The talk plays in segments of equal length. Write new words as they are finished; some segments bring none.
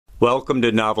Welcome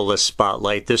to Novelist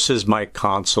Spotlight. This is Mike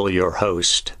Consol, your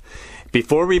host.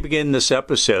 Before we begin this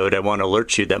episode, I want to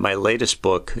alert you that my latest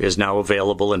book is now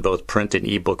available in both print and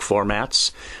ebook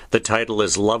formats. The title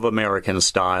is Love American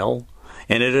Style,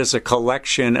 and it is a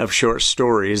collection of short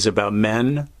stories about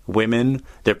men, women,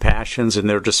 their passions, and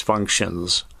their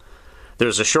dysfunctions.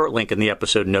 There's a short link in the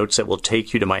episode notes that will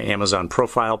take you to my Amazon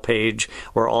profile page,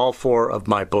 where all 4 of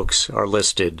my books are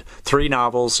listed, 3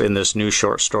 novels in this new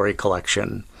short story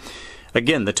collection.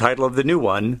 Again, the title of the new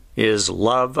one is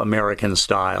Love American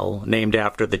Style, named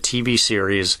after the TV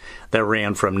series that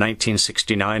ran from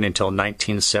 1969 until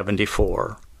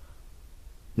 1974.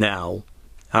 Now,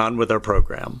 on with our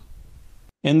program.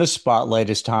 In the spotlight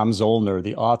is Tom Zoellner,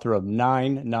 the author of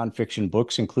 9 nonfiction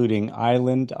books, including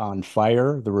Island on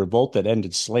Fire, The Revolt That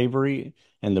Ended Slavery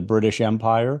in the British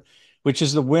Empire, which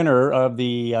is the winner of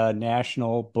the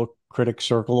National Book Critics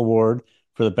Circle Award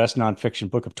for the Best Nonfiction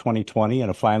Book of 2020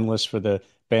 and a finalist for the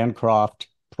Bancroft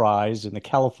Prize and the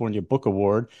California Book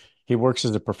Award. He works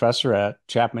as a professor at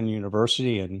Chapman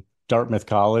University and Dartmouth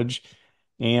College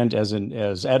and as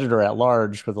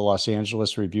editor-at-large for the Los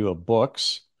Angeles Review of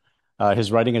Books.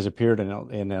 His writing has appeared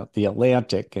in The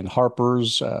Atlantic, in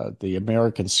Harper's, The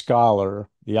American Scholar,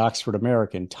 The Oxford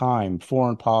American, Time,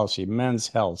 Foreign Policy, Men's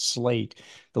Health, Slate.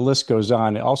 The list goes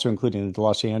on, also including the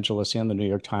Los Angeles and the New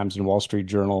York Times and Wall Street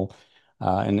Journal,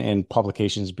 and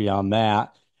publications beyond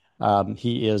that.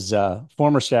 He is a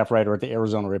former staff writer at the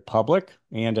Arizona Republic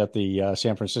and at the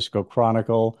San Francisco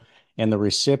Chronicle, and the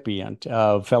recipient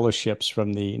of fellowships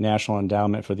from the National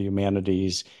Endowment for the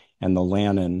Humanities and the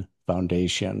Lannan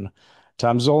Foundation.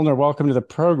 Tom Zoellner, welcome to the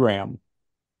program.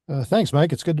 Thanks,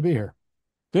 Mike. It's good to be here.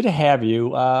 Good to have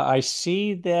you. I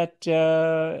see that,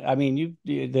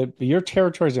 your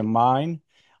territories and mine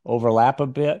overlap a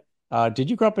bit. Did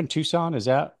you grow up in Tucson? Is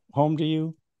that home to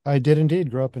you? I did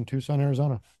indeed grow up in Tucson,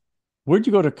 Arizona. Where'd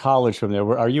you go to college from there?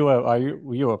 Were you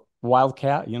a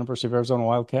Wildcat, University of Arizona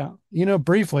Wildcat?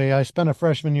 Briefly, I spent a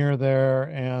freshman year there,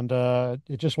 and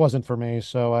it just wasn't for me.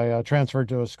 So I transferred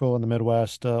to a school in the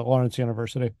Midwest, Lawrence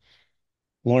University.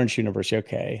 Lawrence University,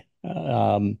 okay.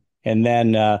 And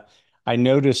then I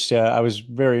noticed I was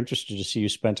very interested to see you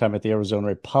spend time at the Arizona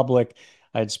Republic.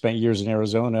 I had spent years in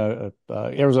Arizona,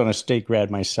 Arizona State grad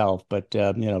myself, but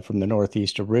from the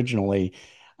Northeast originally.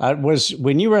 Was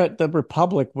when you were at the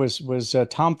Republic, was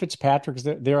Tom Fitzpatrick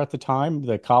there at the time,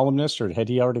 the columnist, or had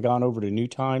he already gone over to New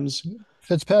Times?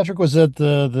 Fitzpatrick was at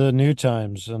the New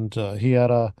Times, and he had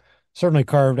certainly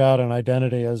carved out an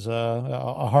identity as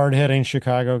a hard-hitting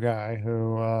Chicago guy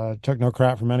who took no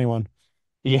crap from anyone.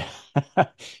 Yeah,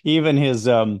 even his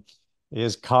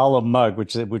column mug,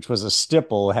 which was a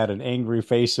stipple, had an angry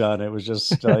face on it. It was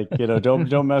just like,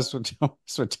 don't mess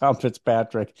with Tom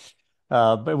Fitzpatrick.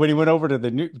 But when he went over to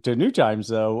the New Times,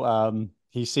 though,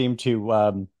 he seemed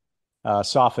to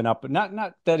soften up. But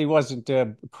not that he wasn't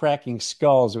cracking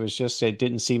skulls. It was just it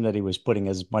didn't seem that he was putting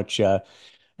as much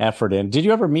effort in. Did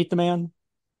you ever meet the man?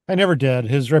 I never did.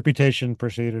 His reputation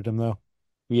preceded him, though.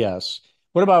 Yes.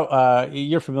 What about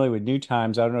you're familiar with New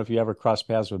Times? I don't know if you ever crossed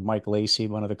paths with Mike Lacey,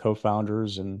 one of the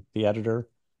co-founders and the editor.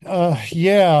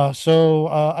 Yeah, so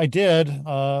I did.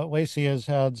 Lacey has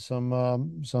had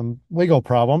some legal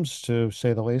problems, to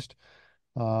say the least.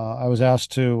 I was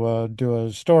asked to do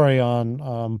a story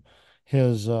on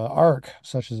his arc,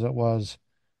 such as it was,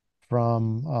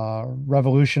 from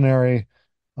revolutionary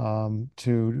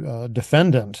to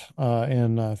defendant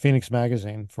in Phoenix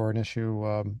Magazine for an issue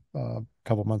a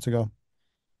couple months ago.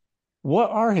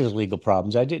 What are his legal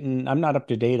problems? I'm not up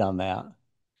to date on that.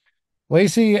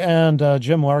 Lacey and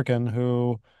Jim Larkin,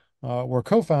 who were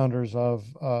co-founders of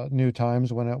New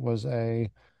Times when it was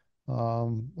a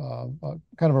kind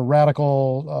of a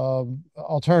radical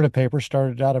alternative paper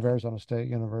started out of Arizona State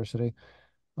University.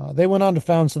 They went on to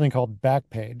found something called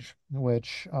Backpage,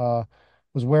 which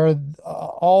was where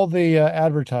all the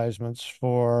advertisements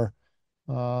for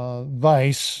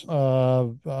Vice,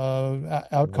 outcall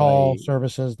Right.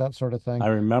 services, that sort of thing. I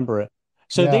remember it.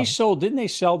 So Yeah, didn't they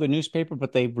sell the newspaper,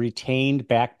 but they retained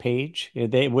Backpage?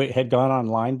 Had gone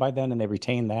online by then and they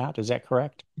retained that. Is that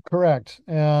correct? correct.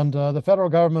 And the federal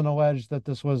government alleged that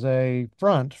this was a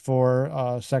front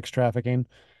for sex trafficking.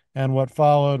 And what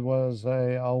followed was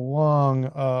a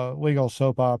long legal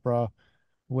soap opera,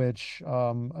 which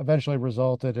eventually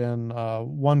resulted in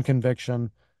one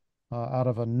conviction out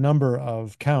of a number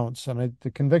of counts. And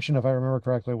the conviction, if I remember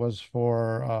correctly, was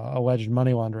for alleged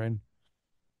money laundering.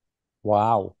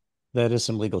 Wow. That is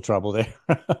some legal trouble there.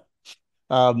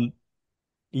 Um,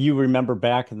 you remember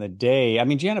back in the day, I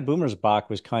mean, Janet Boomersbach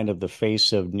was kind of the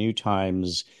face of New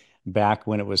Times back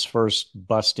when it was first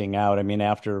busting out. I mean,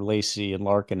 after Lacey and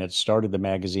Larkin had started the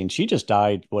magazine, she just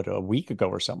died, what, a week ago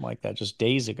or something like that, just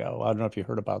days ago. I don't know if you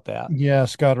heard about that.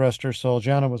 Yes, God rest her soul.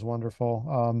 Jana was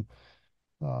wonderful.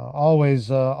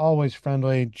 Always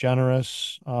friendly,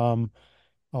 generous.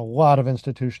 A lot of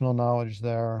institutional knowledge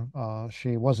there.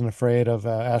 She wasn't afraid of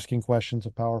asking questions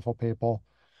of powerful people,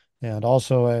 and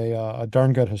also a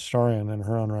darn good historian in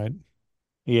her own right.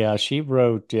 Yeah, she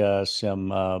wrote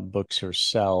some books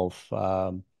herself.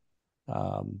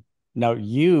 Now,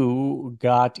 you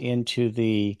got into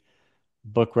the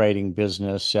book writing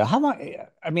business. How long,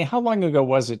 I mean, how long ago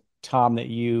was it, Tom, that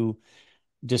you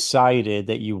decided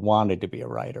that you wanted to be a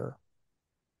writer?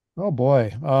 Oh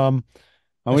boy.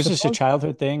 And I was this a suppose,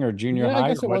 childhood thing or junior yeah, I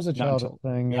high or guess it what? was a Not childhood until,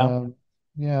 thing. yeah.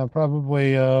 Yeah,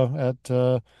 probably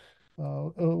at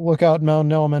Lookout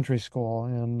Mountain Elementary School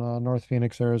in North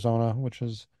Phoenix, Arizona, which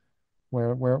is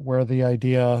where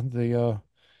the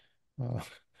uh,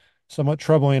 somewhat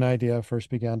troubling idea first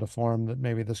began to form that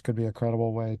maybe this could be a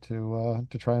credible way to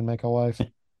try and make a life.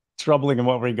 Troubling in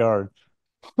what regard?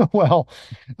 Well,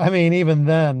 I mean, even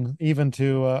then, even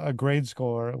to a grade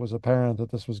schooler, it was apparent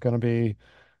that this was going to be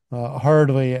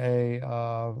hardly a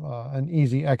an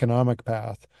easy economic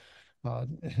path. Uh,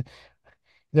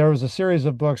 there was a series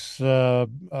of books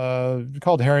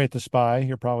called Harriet the Spy.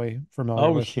 You're probably familiar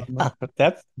Oh with them. yeah,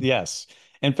 that's yes.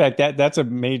 In fact, that's a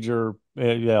major,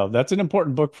 yeah, that's an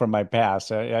important book from my past.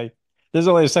 This is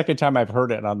only the second time I've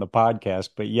heard it on the podcast,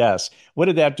 but yes. What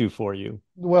did that do for you?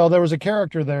 Well, there was a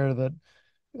character there that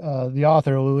the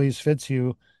author Louise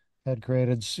Fitzhugh had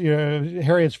created.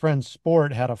 Harriet's friend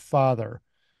Sport had a father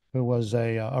who was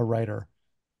a writer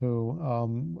who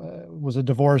was a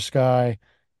divorced guy,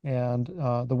 and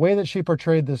the way that she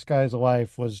portrayed this guy's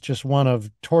life was just one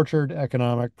of tortured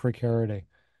economic precarity.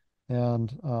 And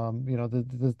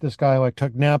this guy like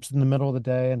took naps in the middle of the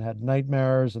day and had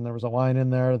nightmares. And there was a line in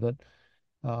there that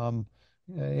um,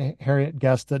 Harriet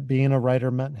guessed that being a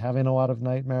writer meant having a lot of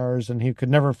nightmares, and he could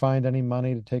never find any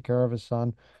money to take care of his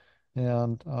son.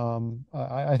 And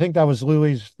I think that was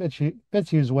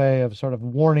Fitzhugh's way of sort of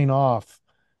warning off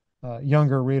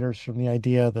younger readers from the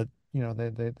idea that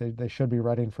they should be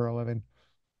writing for a living.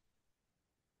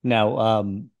 Now,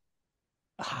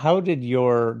 how did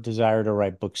your desire to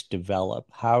write books develop?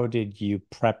 How did you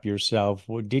prep yourself?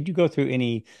 Did you go through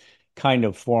any kind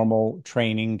of formal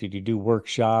training? Did you do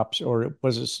workshops, or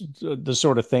was it the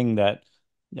sort of thing that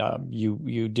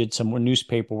you did some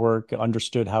newspaper work,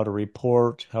 understood how to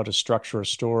report, how to structure a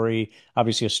story?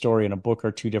 Obviously, a story and a book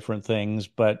are two different things,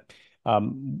 but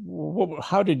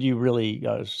how did you really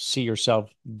see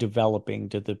yourself developing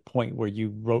to the point where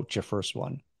you wrote your first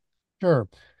one? Sure.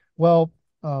 Well,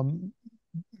 um,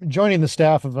 joining the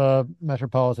staff of a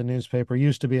metropolitan newspaper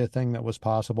used to be a thing that was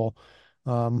possible.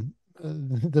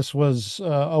 This was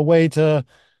a way to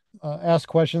ask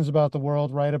questions about the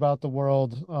world, write about the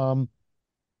world,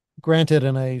 granted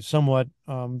in a somewhat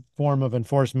form of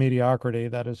enforced mediocrity.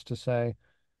 That is to say,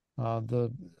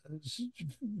 the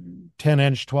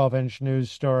 10-inch, 12-inch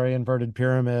news story, inverted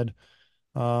pyramid.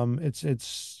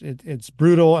 It's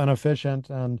brutal and efficient,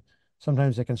 and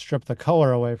sometimes it can strip the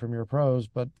color away from your prose,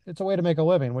 but it's a way to make a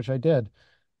living, which I did.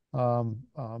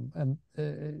 And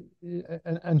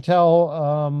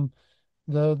until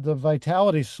the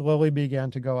vitality slowly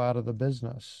began to go out of the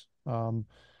business. The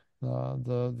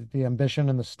ambition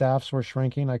and the staffs were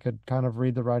shrinking. I could kind of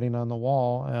read the writing on the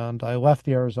wall, and I left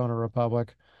the Arizona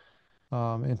Republic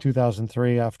in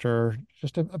 2003 after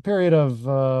just a period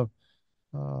of,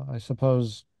 I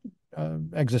suppose,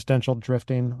 existential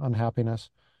drifting, unhappiness,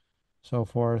 so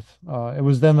forth. It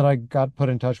was then that I got put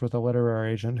in touch with a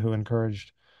literary agent who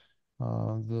encouraged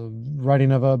the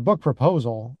writing of a book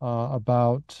proposal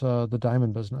about the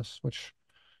diamond business, which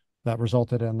that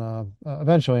resulted in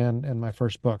eventually in my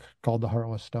first book called The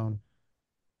Heartless Stone.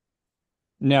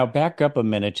 Now, back up a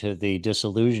minute to the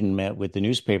disillusionment with the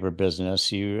newspaper business.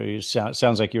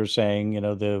 Sounds like you're saying,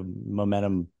 the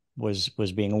momentum was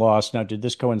being lost. Now, did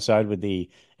this coincide with the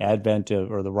advent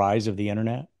of or the rise of the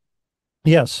internet?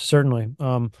 Yes, certainly.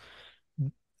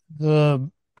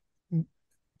 The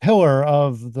pillar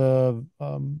of the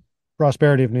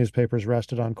prosperity of newspapers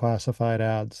rested on classified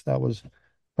ads. That was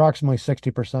approximately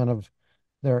 60% of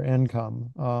their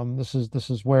income. This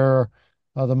is where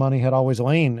the money had always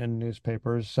lain in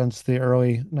newspapers since the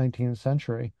early 19th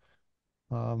century.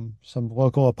 Some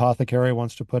local apothecary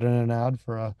wants to put in an ad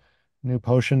for a new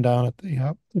potion down at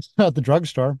the at the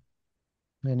drugstore,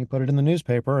 and you put it in the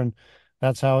newspaper, and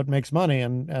that's how it makes money.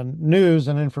 And news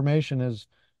and information is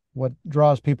what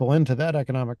draws people into that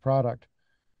economic product.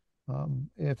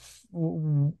 If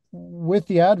with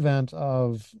the advent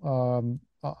of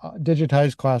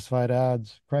digitized classified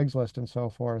ads, Craigslist and so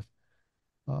forth,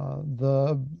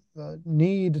 the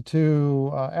need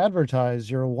to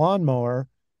advertise your lawnmower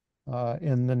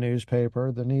in the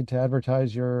newspaper, the need to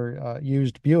advertise your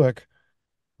used Buick,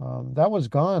 that was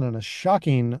gone in a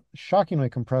shockingly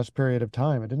compressed period of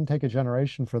time. It didn't take a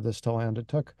generation for this to land. It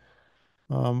took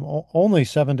only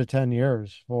 7 to 10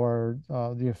 years for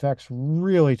the effects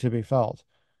really to be felt.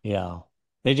 Yeah.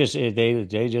 They just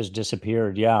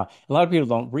disappeared. Yeah. A lot of people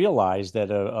don't realize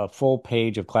that a full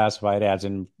page of classified ads,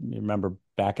 and remember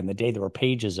back in the day there were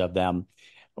pages of them,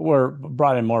 were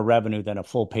brought in more revenue than a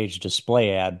full page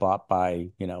display ad bought by,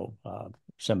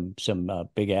 some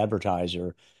big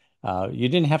advertiser. You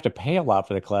didn't have to pay a lot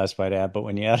for the classified ad, but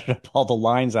when you added up all the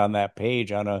lines on that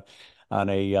page on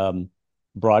a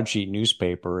broadsheet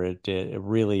newspaper, it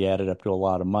really added up to a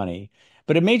lot of money.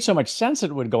 But it made so much sense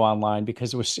that it would go online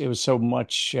because it was so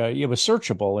much it was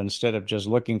searchable instead of just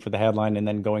looking for the headline and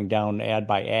then going down ad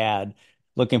by ad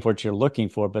looking for what you're looking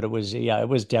for. But it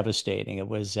was devastating. It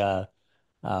was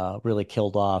really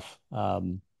killed off a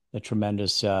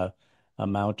tremendous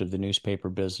amount of the newspaper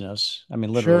business. I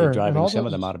mean, literally Sure. And driving all some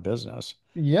of them those, out of business.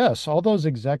 yes, all those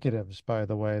executives, by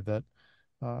the way, that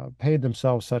paid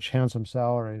themselves such handsome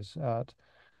salaries at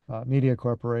media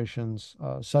corporations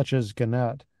such as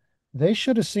Gannett, they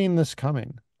should have seen this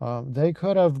coming. They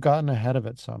could have gotten ahead of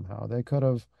it somehow. They could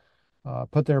have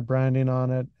put their branding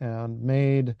on it and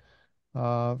made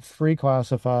free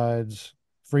classifieds,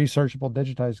 free searchable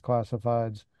digitized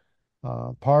classifieds,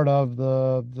 part of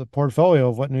the portfolio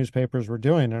of what newspapers were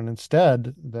doing. And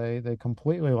instead, they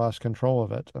completely lost control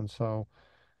of it. And so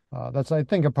that's, I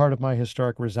think, a part of my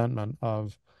historic resentment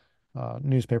of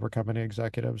newspaper company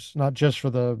executives, not just for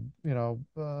the,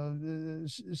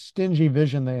 stingy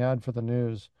vision they had for the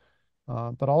news,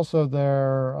 but also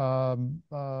their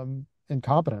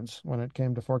incompetence when it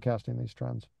came to forecasting these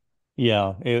trends.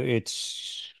 Yeah,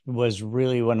 it's was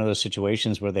really one of those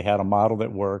situations where they had a model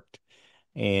that worked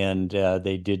and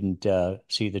they didn't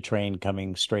see the train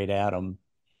coming straight at them.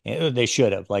 They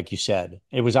should have, like you said.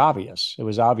 It was obvious. It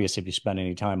was obvious if you spent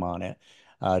any time on it,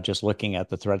 just looking at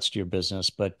the threats to your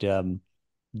business. But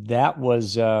that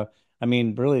was, I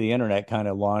mean, really, the internet kind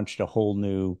of launched a whole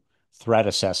new threat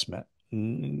assessment.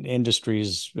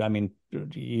 Industries, I mean, you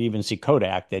even see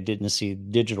Kodak that didn't see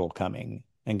digital coming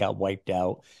and got wiped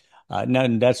out.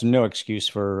 That's no excuse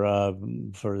for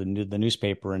the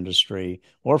newspaper industry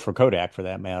or for Kodak for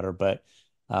that matter. But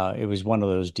it was one of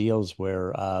those deals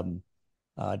where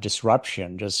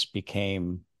disruption just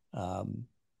became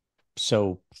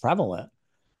so prevalent,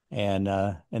 and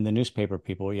the newspaper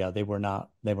people, yeah, they were not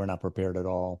prepared at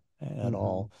all at Hmm.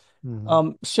 all. Hmm.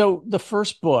 So the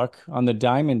first book on the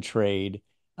diamond trade,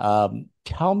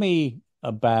 tell me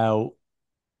about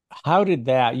how did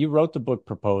that, you wrote the book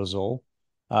proposal.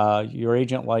 Your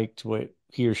agent liked what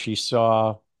he or she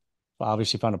saw,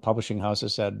 obviously found a publishing house that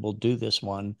said, we'll do this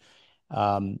one.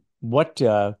 What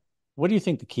do you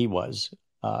think the key was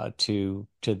to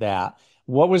that?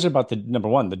 What was it about the number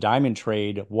one, the diamond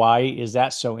trade? Why is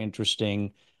that so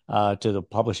interesting to the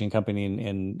publishing company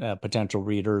and potential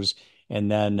readers? And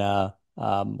then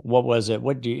what was it?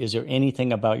 Is there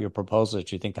anything about your proposal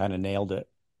that you think kind of nailed it?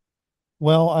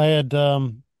 Well, I had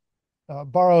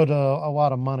borrowed a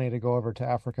lot of money to go over to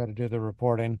Africa to do the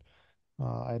reporting.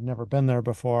 I had never been there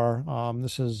before.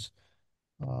 This is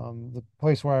the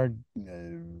place where I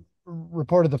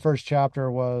reported the first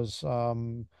chapter was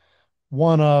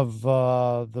one of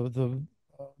the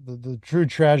true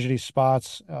tragedy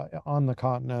spots on the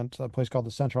continent, a place called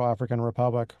the Central African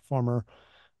Republic, former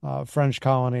French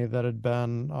colony that had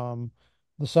been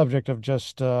the subject of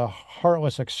just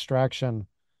heartless extraction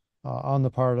on the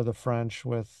part of the French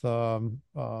with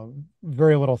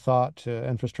very little thought to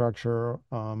infrastructure,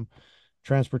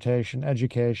 transportation,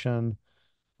 education.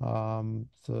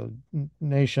 The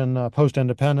nation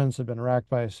post-independence had been racked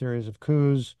by a series of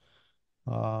coups.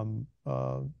 Um,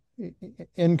 uh,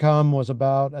 Income was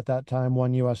about at that time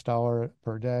 $1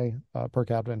 per day per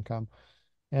capita income,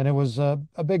 and it was a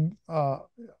big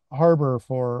harbor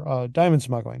for diamond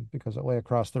smuggling because it lay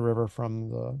across the river from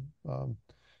the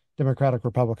Democratic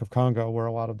Republic of Congo, where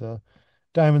a lot of the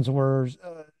diamonds were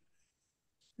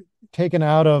taken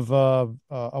out of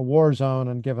a war zone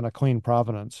and given a clean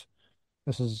provenance.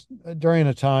 This is during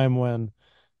a time when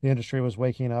the industry was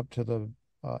waking up to the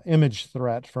image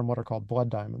threat from what are called blood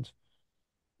diamonds,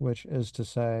 which is to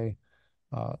say,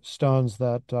 stones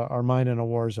that are mined in a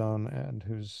war zone and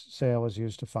whose sale is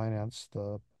used to finance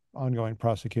the ongoing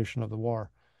prosecution of the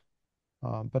war.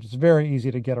 But it's very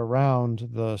easy to get around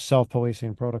the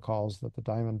self-policing protocols that the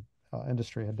diamond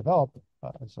industry had developed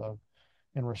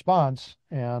in response.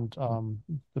 And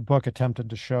the book attempted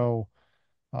to show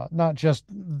not just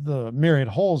the myriad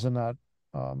holes in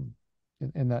um,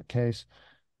 in that case,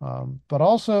 but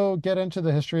also get into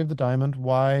the history of the diamond,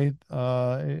 why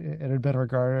it had been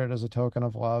regarded as a token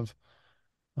of love,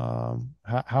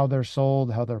 how they're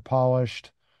sold, how they're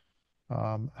polished,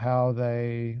 how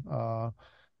they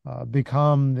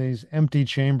become these empty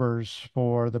chambers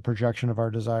for the projection of our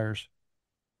desires.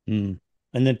 Mm.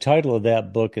 And the title of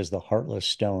that book is The Heartless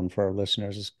Stone for our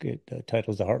listeners. The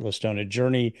title is The Heartless Stone, A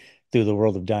Journey Through the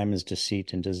World of Diamonds,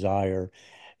 Deceit, and Desire.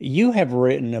 You have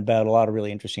written about a lot of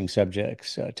really interesting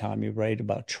subjects, Tom. You write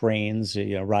about trains,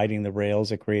 riding the rails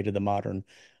that created the modern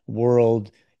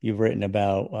world. You've written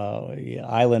about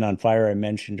Island on Fire, I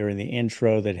mentioned during the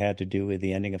intro, that had to do with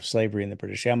the ending of slavery in the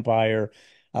British Empire.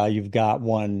 You've got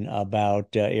one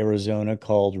about Arizona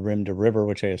called Rim to River,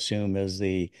 which I assume is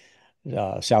the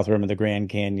south rim of the Grand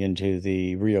Canyon to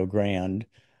the Rio Grande.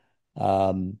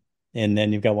 Um, and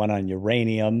then you've got one on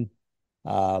uranium.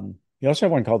 You also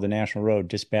have one called The National Road,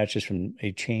 Dispatches from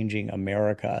a Changing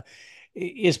America.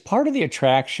 Is part of the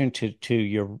attraction to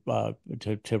your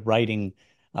to writing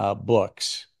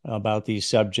books about these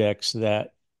subjects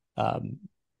that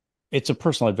it's a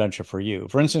personal adventure for you?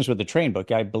 For instance, with the train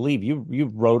book, I believe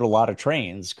you rode a lot of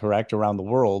trains, correct, around the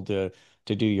world to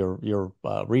do your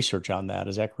research on that.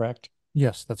 Is that correct?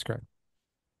 Yes, that's correct.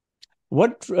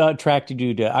 What attracted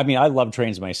you to? I mean, I love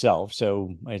trains myself,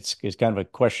 so it's kind of a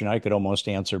question I could almost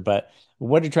answer. But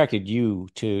what attracted you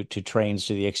to trains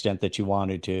to the extent that you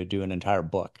wanted to do an entire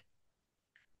book?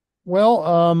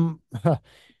 Well,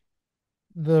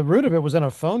 the root of it was in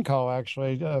a phone call,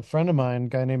 actually. A friend of mine, a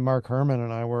guy named Mark Herman,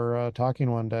 and I were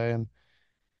talking one day, and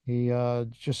he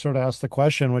just sort of asked the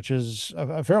question, which is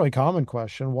a fairly common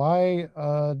question: why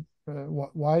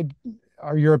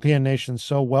are European nations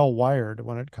so well wired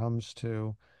when it comes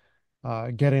to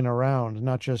getting around,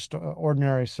 not just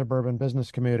ordinary suburban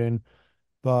business commuting,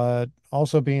 but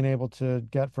also being able to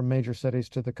get from major cities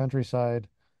to the countryside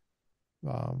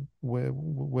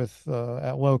with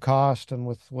at low cost and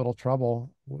with little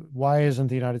trouble? Why isn't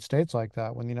the United States like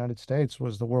that when the United States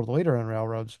was the world leader in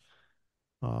railroads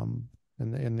um,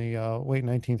 in the late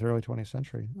 19th, early 20th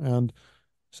century? And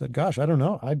said, "Gosh, I don't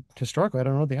know. I don't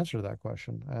know the answer to that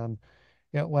question." And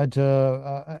it led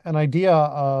to an idea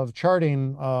of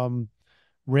charting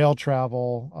rail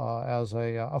travel as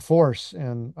a force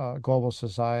in global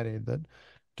society that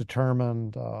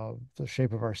determined the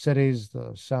shape of our cities,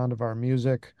 the sound of our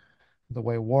music, the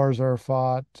way wars are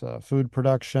fought, food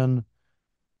production,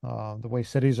 the way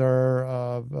cities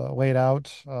are laid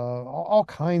out. All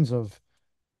kinds of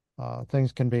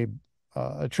things can be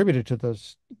attributed to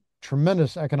this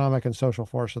tremendous economic and social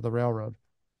force of the railroad.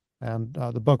 And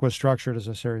the book was structured as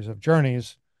a series of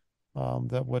journeys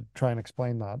that would try and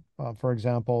explain that. For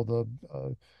example,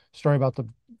 the story about the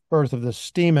birth of the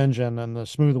steam engine and the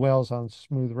smooth wheels on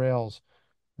smooth rails,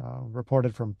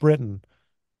 reported from Britain,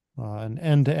 an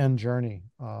end-to-end journey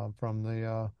from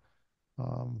the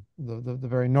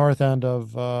very north end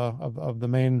of the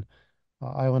main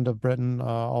island of Britain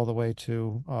all the way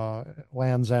to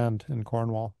Land's End in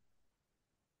Cornwall.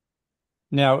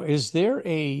 Now, is there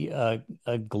a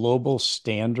global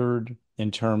standard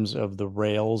in terms of the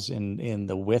rails in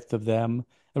the width of them?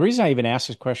 The reason I even asked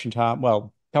this question, Tom,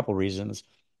 well, a couple reasons.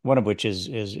 One of which is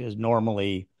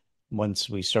normally once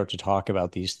we start to talk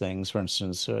about these things, for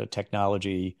instance,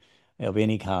 technology of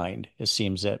any kind, it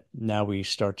seems that now we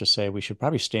start to say we should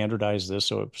probably standardize this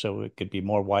so it could be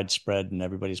more widespread and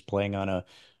everybody's playing on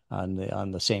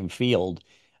the same field.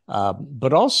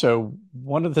 But also,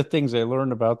 one of the things I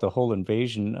learned about the whole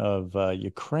invasion of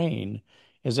Ukraine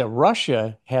is that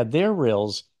Russia had their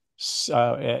rails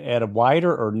at a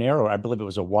wider or narrow, I believe it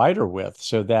was a wider width,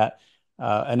 so that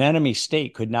an enemy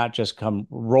state could not just come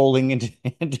rolling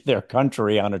into their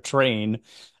country on a train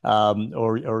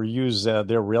or use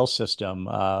their rail system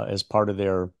as part of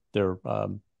their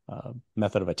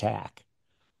method of attack.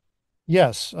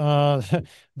 Yes,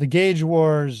 the gauge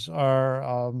wars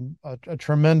are a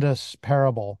tremendous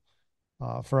parable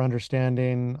for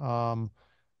understanding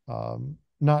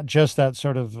not just that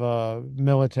sort of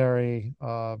military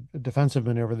defensive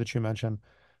maneuver that you mentioned,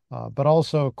 but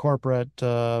also corporate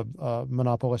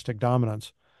monopolistic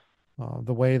dominance.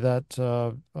 The way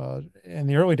that in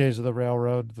the early days of the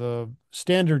railroad, the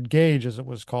standard gauge, as it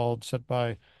was called, set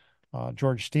by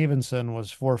George Stephenson,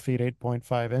 was 4 feet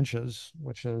 8.5 inches,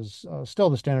 which is still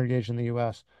the standard gauge in the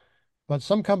U.S. But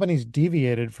some companies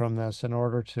deviated from this in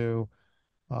order to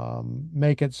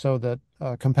make it so that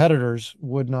competitors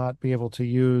would not be able to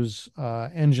use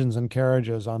engines and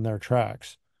carriages on their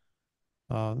tracks.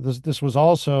 This was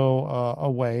also a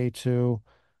way to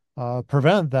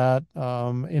prevent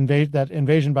that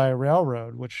invasion by a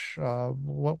railroad, which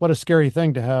what a scary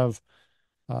thing to have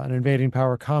an invading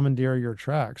power commandeer your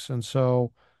tracks. And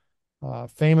so,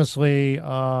 famously,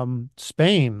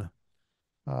 Spain,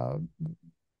 uh,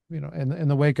 in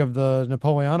the wake of the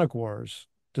Napoleonic Wars,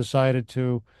 decided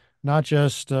to not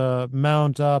just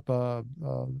mount up,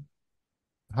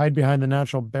 hide behind the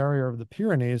natural barrier of the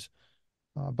Pyrenees,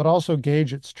 but also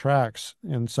gauge its tracks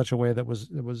in such a way that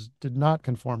was did not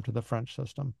conform to the French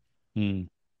system. Hmm.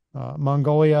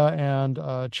 Mongolia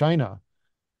and China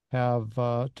have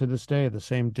to this day the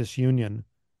same disunion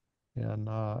in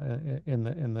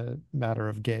the matter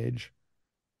of gauge.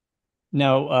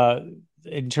 Now,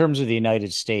 in terms of the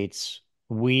United States,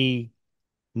 we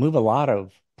move a lot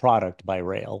of product by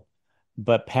rail,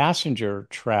 but passenger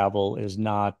travel is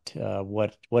not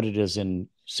what it is in,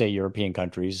 say, European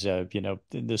countries.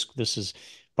 This is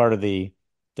part of the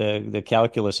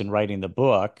calculus in writing the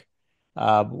book.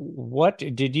 What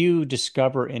did you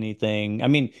discover anything? I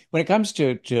mean, when it comes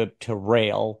to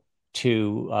rail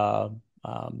to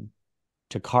um,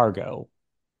 to cargo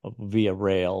via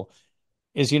rail,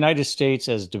 is the United States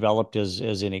as developed as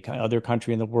any other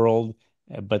country in the world?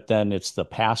 But then it's the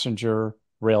passenger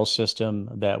rail system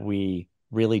that we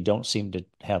really don't seem to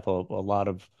have a lot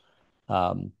of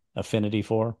affinity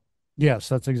for. Yes,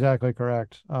 that's exactly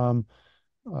correct.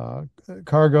 Uh,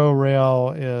 Cargo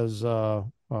rail is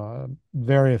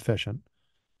very efficient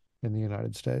in the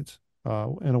United States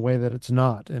in a way that it's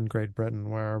not in Great Britain,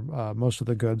 where most of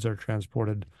the goods are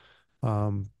transported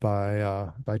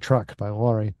by truck, by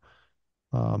lorry.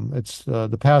 It's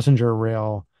the passenger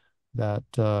rail that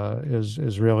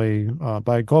is really,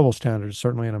 by global standards,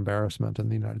 certainly an embarrassment in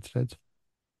the United States.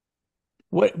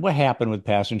 What happened with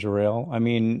passenger rail? I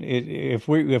mean, if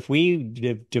we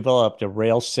developed a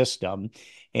rail system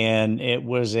and it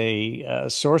was a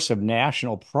source of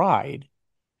national pride,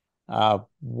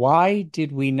 why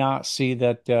did we not see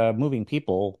that moving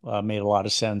people made a lot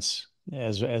of sense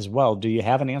as well? Do you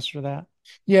have an answer to that?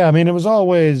 Yeah, I mean, it was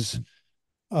always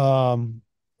um,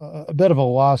 a bit of a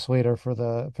loss leader for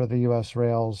the U.S.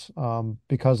 rails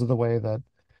because of the way that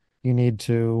you need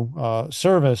to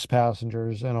service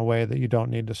passengers in a way that you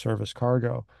don't need to service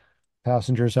cargo.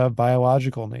 Passengers have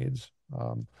biological needs.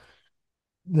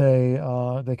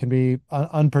 They can be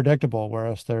unpredictable,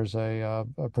 whereas there's a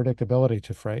predictability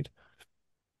to freight.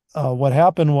 What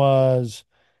happened was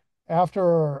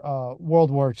after World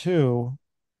War II,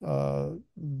 uh,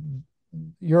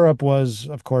 Europe was,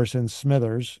 of course, in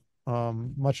smithers.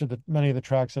 Many of the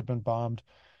tracks had been bombed.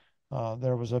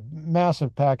 There was a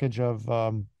massive package of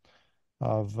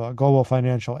global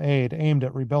financial aid aimed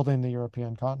at rebuilding the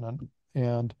European continent,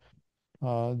 and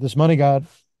this money got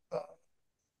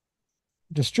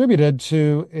distributed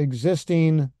to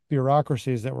existing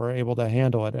bureaucracies that were able to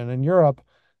handle it. And in Europe,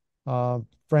 uh,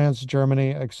 France,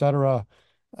 Germany, etc.,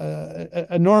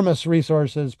 enormous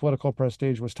resources, political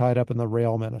prestige was tied up in the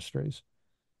rail ministries.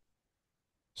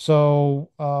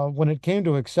 So when it came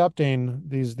to accepting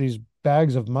these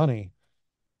bags of money,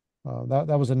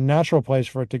 that was a natural place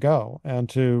for it to go, and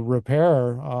to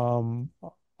repair all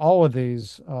of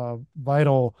these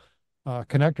vital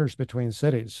connectors between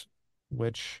cities,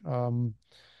 which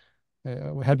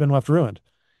had been left ruined.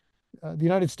 The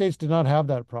United States did not have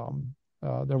that problem.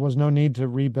 There was no need to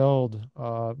rebuild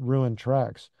ruined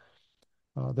tracks.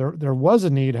 There was a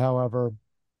need, however,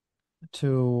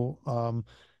 to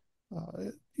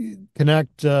uh,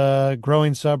 connect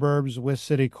growing suburbs with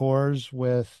city cores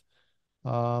with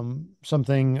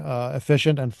something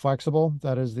efficient and flexible.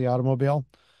 That is the automobile.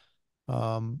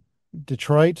 Um,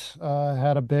 Detroit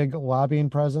had a big lobbying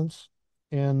presence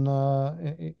in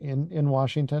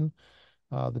Washington.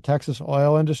 The Texas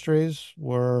oil industries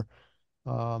were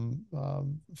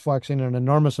flexing an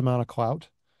enormous amount of clout,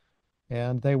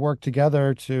 and they worked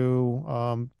together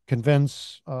to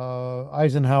convince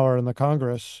Eisenhower and the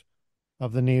Congress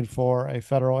of the need for a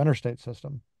federal interstate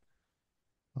system.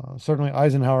 Certainly,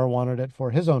 Eisenhower wanted it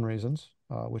for his own reasons,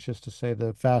 which is to say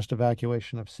the fast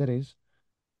evacuation of cities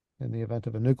in the event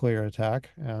of a nuclear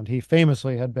attack. And he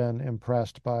famously had been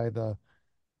impressed by the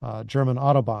German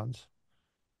Autobahns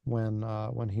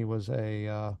when he was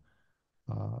a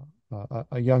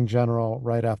young general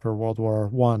right after World War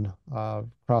One,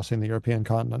 crossing the European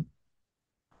continent.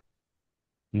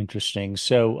 Interesting.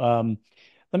 So,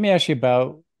 let me ask you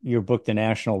about your book, The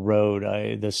National Road.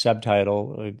 The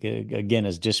subtitle, again,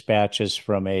 is Dispatches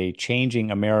from a Changing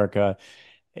America.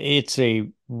 It's a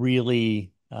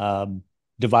really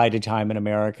divided time in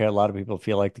America. A lot of people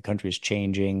feel like the country is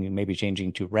changing, maybe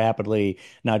changing too rapidly,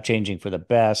 not changing for the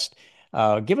best.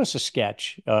 Give us a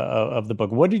sketch of the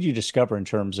book. What did you discover in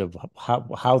terms of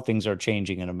how things are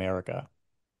changing in America?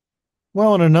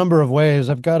 Well, in a number of ways.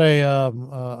 I've got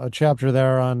a chapter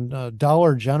there on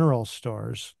Dollar General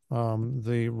stores,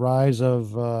 the rise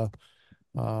of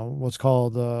what's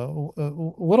called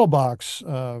little box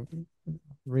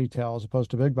retail as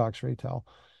opposed to big box retail.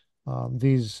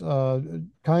 These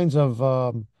kinds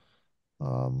of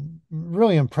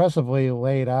really impressively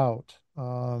laid out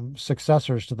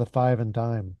successors to the five and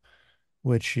dime,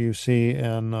 which you see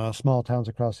in small towns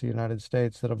across the United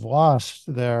States that have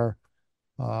lost their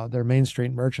Main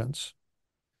Street merchants.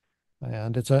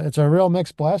 And it's a real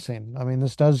mixed blessing. I mean,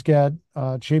 this does get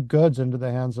cheap goods into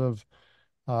the hands of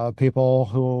people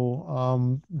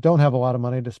who don't have a lot of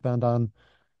money to spend on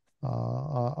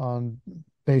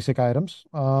basic items.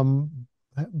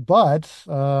 But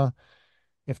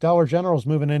if Dollar General's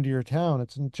moving into your town,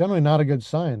 it's generally not a good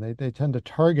sign. They tend to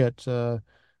target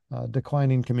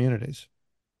declining communities.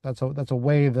 That's a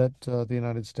way that the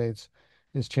United States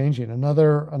is changing.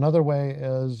 Another way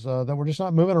is that we're just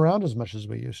not moving around as much as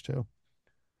we used to.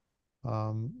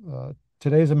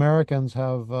 Today's Americans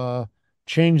have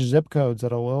changed zip codes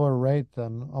at a lower rate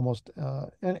than almost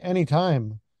any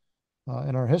time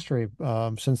in our history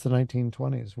since the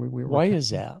 1920s. Why is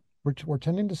that? We're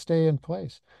tending to stay in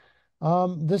place.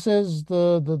 This is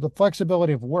the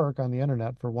flexibility of work on the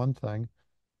internet for one thing.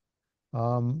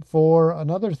 For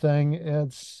another thing,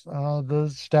 it's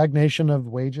the stagnation of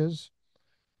wages,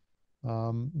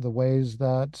 the ways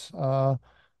that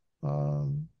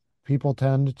people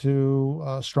tend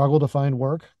to struggle to find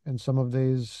work in some of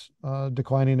these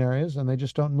declining areas, and they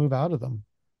just don't move out of them.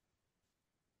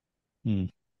 Hmm.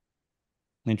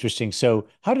 Interesting. So,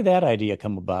 how did that idea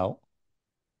come about?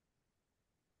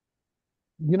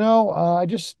 I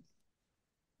just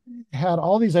had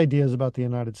all these ideas about the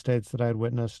United States that I had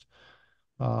witnessed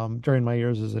during my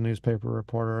years as a newspaper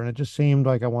reporter, and it just seemed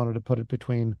like I wanted to put it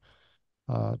between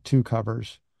two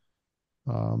covers.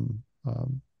 Um,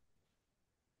 um,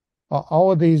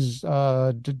 all of these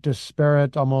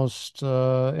disparate, almost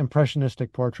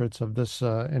impressionistic portraits of this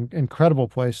incredible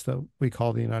place that we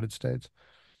call the United States.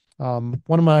 One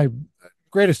of my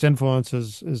greatest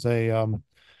influences is a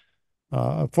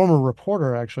former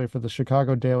reporter, actually, for the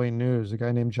Chicago Daily News, a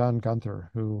guy named John Gunther,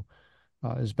 who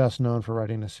is best known for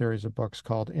writing a series of books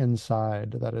called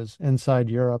Inside, that is, Inside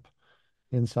Europe,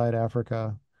 Inside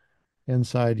Africa,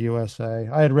 Inside USA.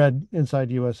 I had read Inside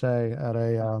USA at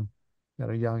a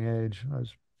young age. I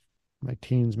was in my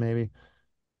teens maybe,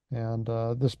 and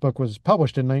this book was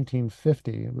published in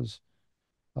 1950. It was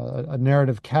a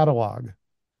narrative catalog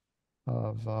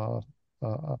of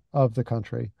of the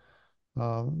country,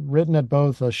 written at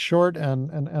both a short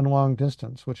and long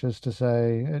distance, which is to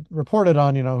say, it reported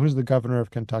on who's the governor of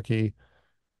Kentucky,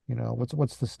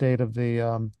 what's the state of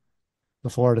the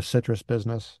Florida citrus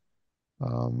business,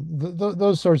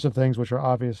 those sorts of things, which are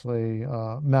obviously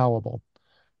malleable.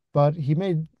 But he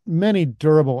made many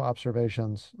durable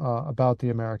observations about the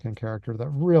American character that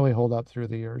really hold up through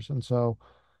the years. And so,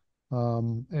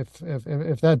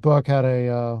 if that book had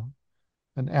a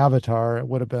an avatar, it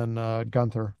would have been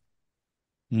Gunther.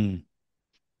 Hmm.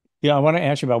 Yeah, I want to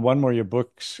ask you about one more of your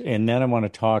books, and then I want to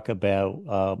talk about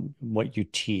what you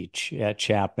teach at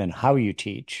Chapman, how you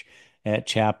teach at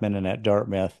Chapman and at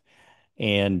Dartmouth,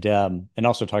 and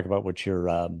also talk about what you're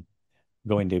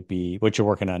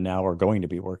working on now or going to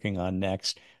be working on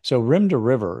next. So, Rim to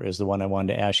River is the one I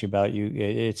wanted to ask you about.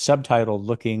 It's subtitled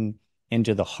 "Looking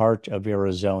into the Heart of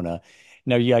Arizona."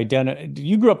 Now,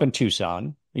 you grew up in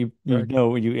Tucson. You Correct.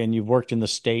 know and you've worked in the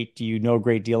state. Do you know a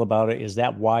great deal about it? Is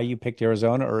that why you picked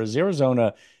Arizona, or is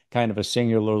Arizona kind of a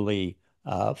singularly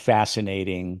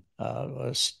fascinating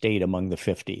state among the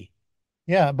 50?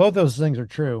 Yeah, both those things are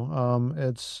true.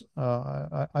 It's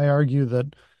I argue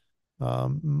that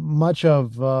much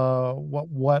of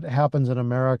what happens in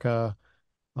America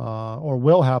or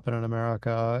will happen in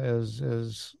America is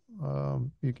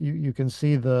you can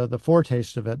see the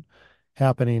foretaste of it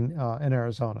happening in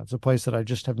Arizona. It's a place that I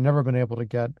just have never been able to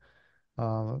get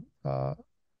uh, uh,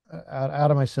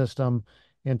 out of my system.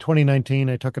 In 2019,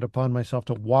 I took it upon myself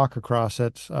to walk across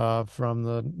it from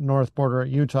the north border at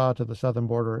Utah to the southern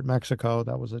border at Mexico.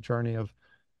 That was a journey of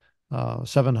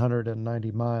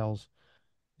 790 miles,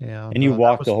 and And you that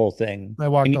walked the was whole thing, I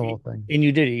walked and the whole thing.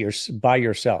 you did it by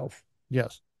yourself.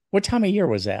 Yes. What time of year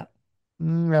was that?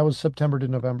 That was September to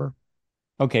November.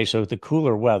 Okay, so the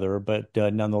cooler weather, but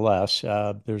nonetheless,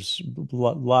 there's a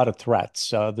lot of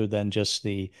threats other than just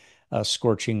the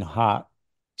scorching hot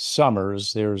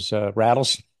summers. There's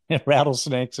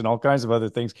rattlesnakes and all kinds of other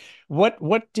things.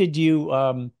 What did you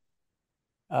um,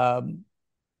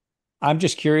 I'm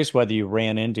just curious whether you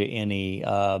ran into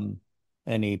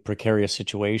any precarious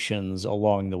situations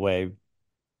along the way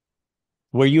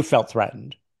where you felt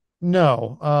threatened.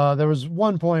 No, there was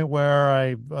one point where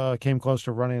I came close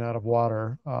to running out of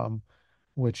water,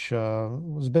 which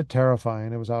was a bit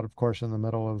terrifying. It was out, of course, in the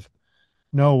middle of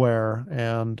nowhere,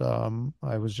 and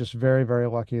I was just very, very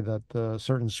lucky that the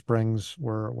certain springs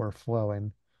were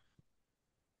flowing.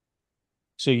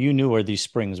 So you knew where these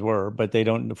springs were, but they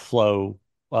don't flow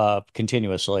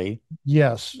continuously.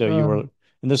 Yes, So you were,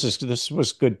 and this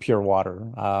was good pure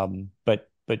water. But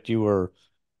you were,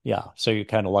 yeah. So you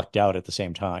kind of lucked out at the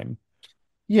same time.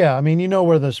 yeah. I mean, you know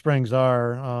where the springs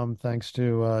are, thanks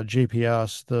to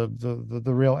GPS.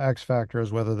 The real X factor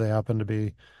is whether they happen to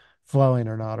be flowing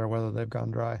or not, or whether they've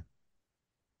gone dry.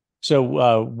 So,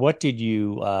 what did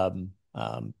you,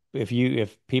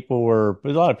 if people were, a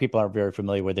lot of people aren't very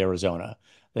familiar with Arizona.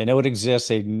 They know it exists.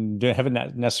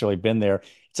 Haven't necessarily been there.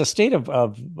 It's a state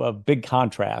of big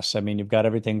contrasts. I mean, you've got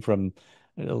everything from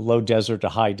low desert to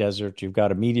high desert. You've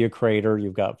got a meteor crater.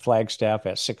 You've got Flagstaff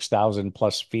at 6,000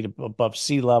 plus feet above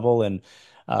sea level, and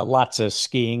lots of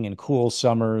skiing and cool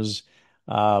summers,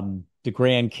 the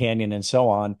Grand Canyon, and so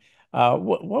on.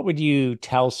 What would you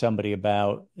tell somebody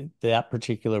about that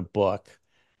particular book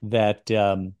that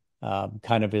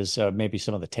kind of is maybe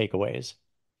some of the takeaways?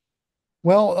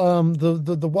 Well,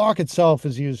 the walk itself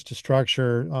is used to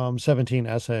structure 17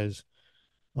 essays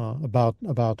about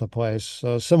the place,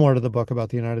 similar to the book about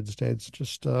the United States,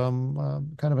 just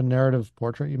kind of a narrative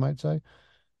portrait, you might say.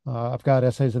 I've got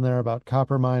essays in there about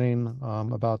copper mining,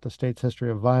 about the state's history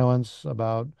of violence,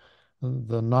 about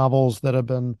the novels that have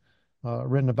been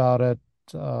written about it,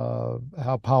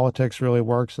 how politics really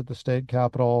works at the state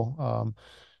capitol,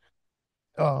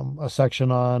 a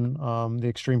section on the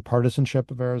extreme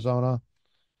partisanship of Arizona,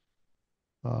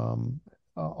 um,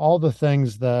 all the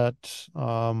things that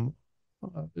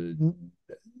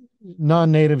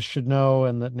non-natives should know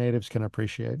and that natives can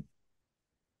appreciate.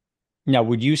 Now,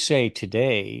 would you say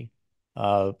today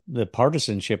the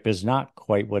partisanship is not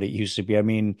quite what it used to be? I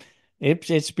mean,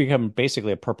 it's become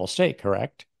basically a purple state,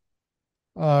 correct?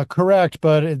 Correct,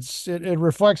 but it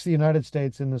reflects the United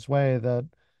States in this way that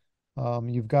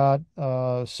you've got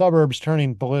suburbs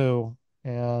turning blue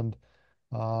and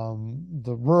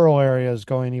the rural areas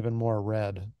going even more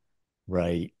red.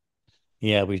 Right.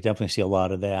 Yeah, we definitely see a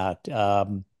lot of that.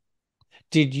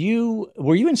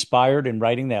 Were you inspired in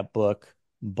writing that book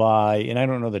by, and I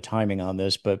don't know the timing on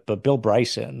this, but Bill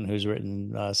Bryson, who's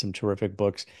written some terrific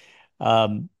books,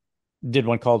 um, did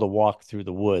one called A Walk Through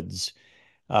the Woods.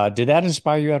 Did that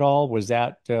inspire you at all? Was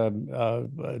that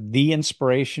the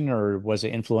inspiration, or was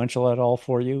it influential at all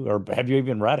for you, or have you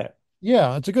even read it?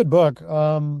 Yeah, it's a good book.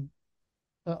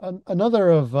 Another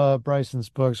of Bryson's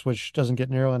books, which doesn't get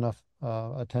nearly enough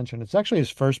attention, it's actually his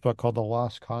first book called The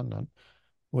Lost Continent,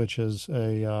 which is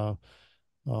an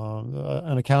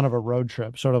account of a road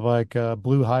trip, sort of like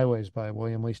Blue Highways by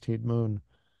William Least Heat Moon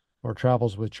or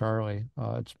Travels with Charlie.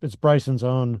 It's Bryson's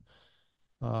own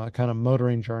kind of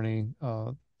motoring journey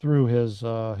through his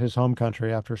home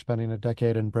country after spending a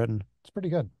decade in Britain. It's pretty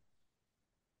good.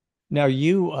 Now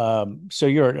so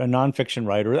you're a nonfiction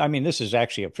writer. I mean, this is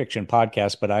actually a fiction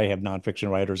podcast, but I have nonfiction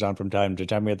writers on from time to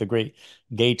time. We had the great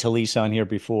Gay Talese on here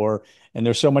before, and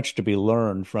there's so much to be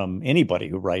learned from anybody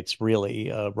who writes,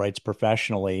 really, writes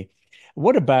professionally.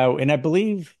 What about, and I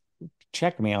believe,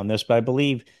 check me on this, but I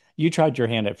believe you tried your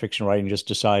hand at fiction writing, just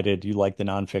decided you like the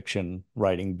nonfiction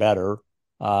writing better.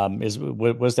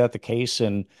 Was that the case?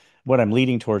 And what I'm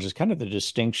leading towards is kind of the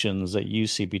distinctions that you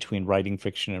see between writing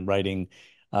fiction and writing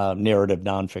narrative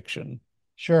nonfiction.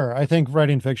 Sure, I think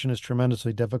writing fiction is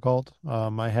tremendously difficult.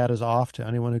 My hat is off to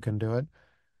anyone who can do it.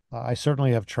 I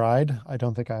certainly have tried. I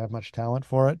don't think I have much talent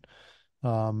for it.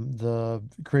 The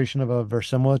creation of a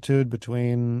verisimilitude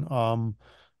between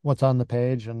what's on the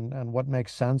page and what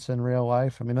makes sense in real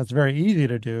life. I mean, that's very easy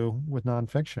to do with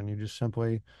nonfiction. You just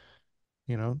simply,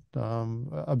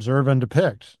 observe and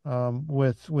depict.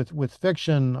 With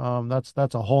fiction,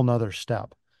 that's a whole nother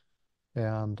step.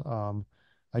 And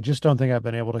I just don't think I've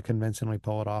been able to convincingly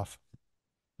pull it off.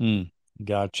 Hmm.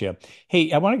 Gotcha.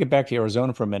 Hey, I want to get back to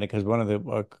Arizona for a minute because one of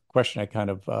the question I kind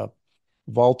of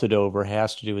vaulted over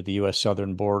has to do with the U.S.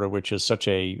 southern border, which is such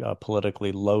a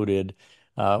politically loaded,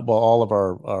 well, all of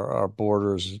our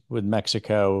borders with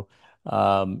Mexico.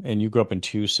 And you grew up in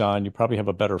Tucson, you probably have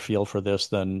a better feel for this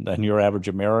than your average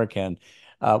American.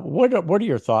 What are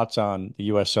your thoughts on the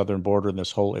U.S. southern border and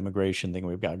this whole immigration thing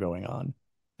we've got going on?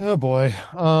 Oh boy.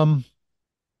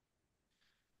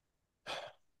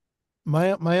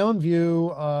 My own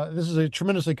view, this is a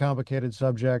tremendously complicated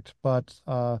subject, but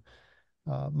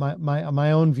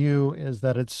My own view is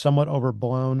that it's somewhat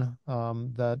overblown,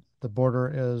 that the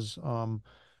border is um,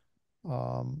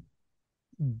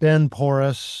 been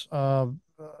porous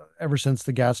ever since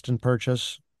the Gadsden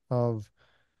Purchase of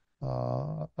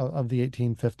of the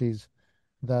 1850s.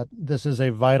 That this is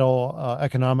a vital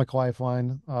economic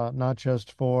lifeline, not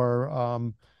just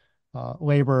for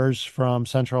laborers from uh,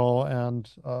 Central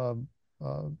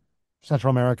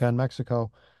America and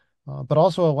Mexico, but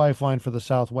also a lifeline for the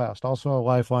Southwest, also a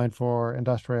lifeline for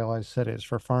industrialized cities,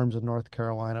 for farms in North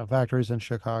Carolina, factories in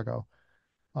Chicago.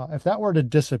 If that were to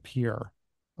disappear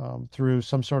through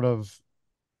some sort of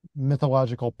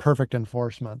mythological perfect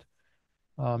enforcement,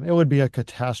 it would be a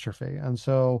catastrophe. And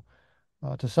so,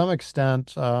 to some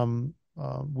extent,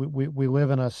 we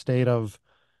live in a state of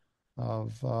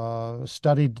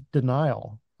studied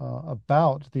denial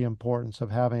about the importance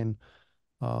of having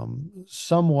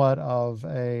somewhat of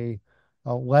a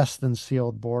less than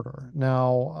sealed border.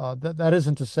 Now, that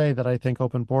isn't to say that I think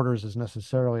open borders is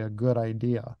necessarily a good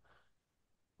idea.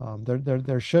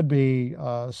 There should be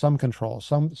some control,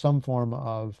 some form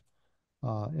of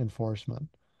enforcement.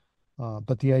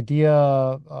 But the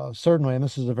idea, certainly, and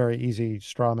this is a very easy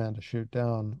straw man to shoot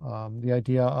down, the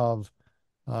idea of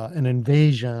an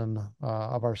invasion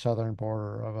of our southern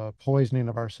border, of a poisoning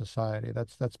of our society,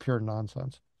 that's pure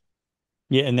nonsense.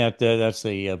 Yeah, and that's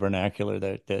the vernacular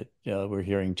that we're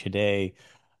hearing today.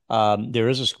 There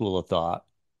is a school of thought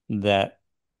that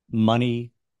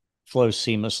money flows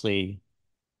seamlessly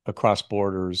across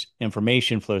borders,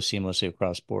 information flows seamlessly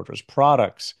across borders,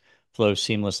 products flow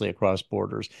seamlessly across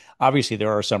borders. Obviously,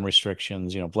 there are some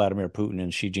restrictions. Vladimir Putin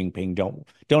and Xi Jinping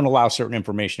don't allow certain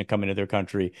information to come into their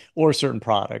country or certain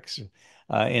products,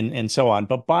 and so on.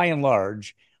 But by and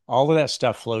large, all of that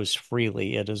stuff flows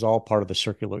freely. It is all part of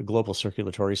the global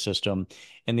circulatory system.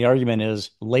 And the argument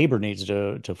is labor needs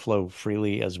to flow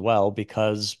freely as well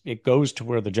because it goes to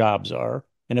where the jobs are.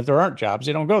 And if there aren't jobs,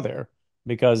 they don't go there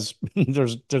because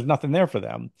there's nothing there for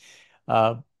them.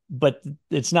 Uh, but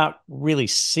it's not really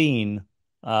seen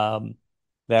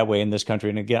that way in this country.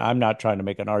 And again, I'm not trying to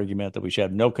make an argument that we should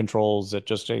have no controls, that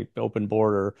just a open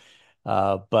border.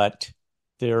 But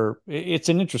it's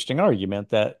an interesting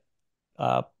argument that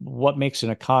what makes an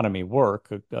economy work,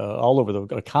 all over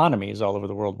the economies all over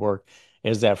the world work,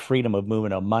 is that freedom of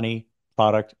movement of money,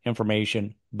 product,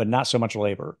 information, but not so much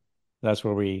labor. That's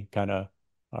where we kind of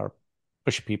are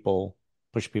push people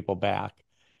push people back.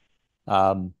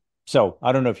 So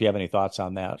I don't know if you have any thoughts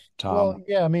on that, Tom. Well,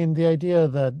 yeah, I mean, the idea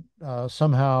that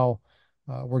somehow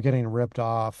we're getting ripped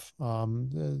off,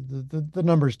 the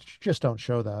numbers just don't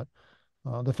show that.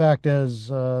 The fact is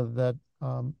that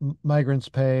migrants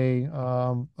pay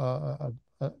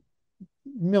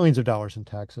millions of dollars in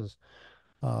taxes.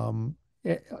 Um,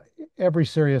 e- every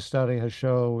serious study has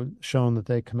shown that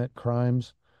they commit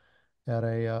crimes at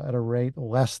a rate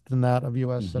less than that of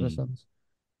U.S. Hmm. citizens.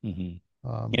 Hmm.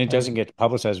 Um, And it I doesn't get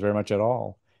publicized very much at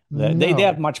all. They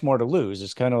have no, much more to lose.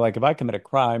 It's kind of like if I commit a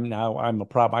crime, now I'm a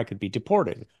problem. I could be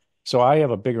deported. So I have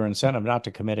a bigger incentive not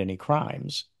to commit any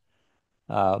crimes.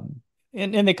 Um,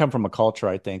 and they come from a culture,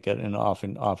 I think, and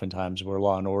oftentimes where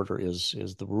law and order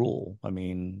is the rule. I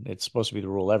mean, it's supposed to be the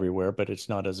rule everywhere, but it's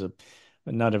not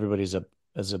everybody's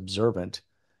as observant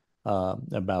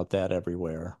about that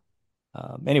everywhere.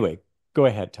 Anyway, go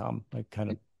ahead, Tom. I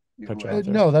kind of cut you off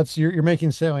there. no, that's you're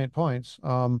making salient points.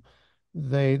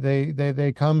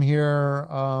 They come here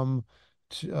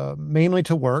mainly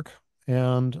to work,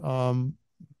 and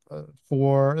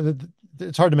for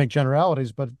it's hard to make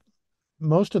generalities, but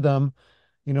most of them,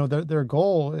 their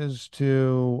goal is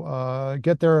to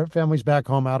get their families back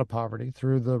home out of poverty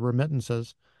through the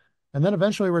remittances, and then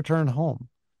eventually return home.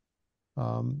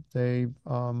 They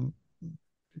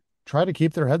try to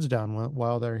keep their heads down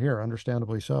while they're here,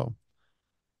 understandably so.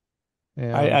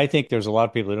 And I think there's a lot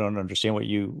of people who don't understand what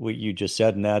you just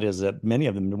said, and that is that many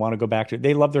of them want to go back to.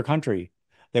 They love their country.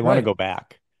 They want to right. go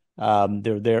back.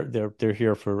 They're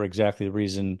here for exactly the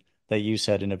reason that you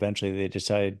said, and eventually they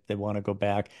decide they want to go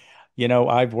back.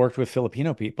 I've worked with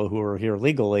Filipino people who are here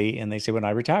legally, and they say when I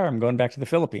retire, I'm going back to the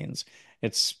Philippines.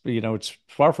 It's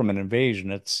far from an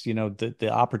invasion. It's the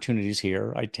opportunities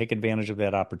here. I take advantage of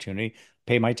that opportunity,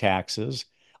 pay my taxes.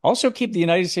 Also, keep the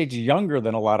United States younger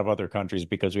than a lot of other countries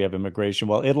because we have immigration.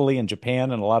 While Italy and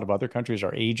Japan and a lot of other countries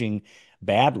are aging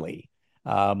badly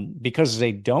because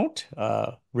they don't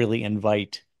really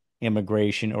invite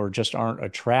immigration or just aren't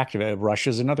attractive.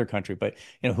 Russia's another country, but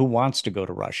who wants to go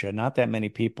to Russia? Not that many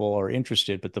people are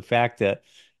interested, but the fact that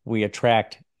we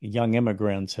attract young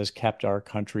immigrants has kept our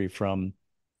country from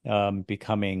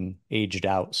becoming aged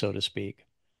out, so to speak.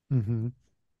 Hmm.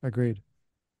 Agreed.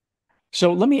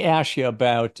 So let me ask you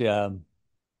about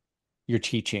your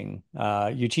teaching.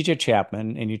 You teach at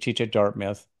Chapman and you teach at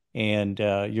Dartmouth, and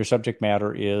your subject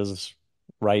matter is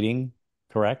writing,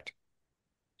 correct?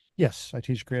 Yes, I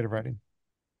teach creative writing.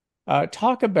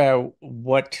 Talk about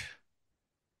what,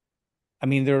 I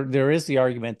mean, there is the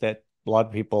argument that a lot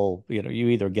of people, you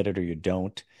either get it or you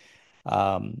don't.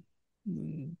 Um,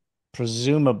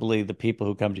 Presumably, the people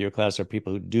who come to your class are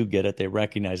people who do get it. They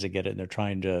recognize they get it, and they're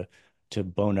trying to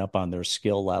bone up on their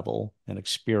skill level and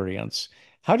experience.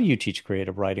 How do you teach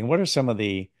creative writing? What are some of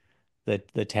the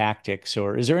tactics,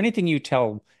 or is there anything you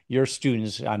tell your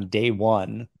students on day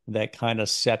one that kind of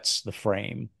sets the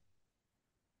frame?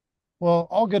 Well,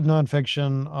 all good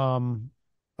nonfiction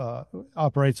uh,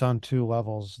 operates on two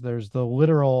levels. There's the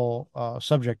literal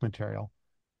subject material,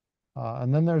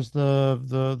 and then there's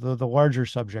the larger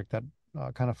subject that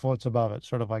kind of floats above it,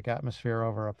 sort of like atmosphere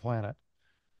over a planet.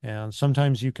 And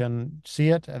sometimes you can see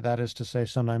it. That is to say,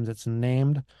 sometimes it's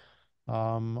named.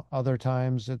 Other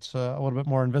times it's a little bit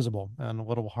more invisible and a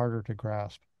little harder to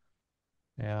grasp.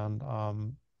 And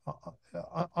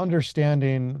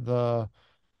understanding the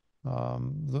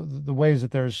ways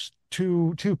that there's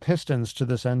two pistons to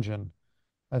this engine,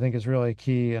 I think is really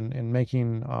key in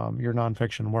making your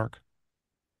nonfiction work.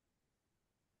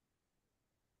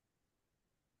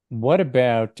 What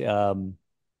about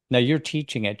now you're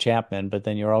teaching at Chapman, but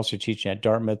then you're also teaching at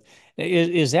Dartmouth.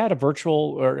 Is that a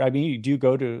virtual, or I mean, do you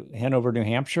go to Hanover, New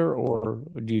Hampshire, or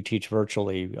do you teach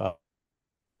virtually?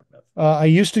 I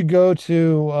used to go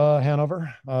to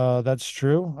Hanover. That's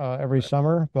true, every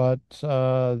summer, but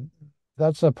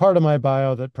that's a part of my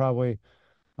bio that probably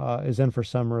is in for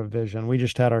some revision. We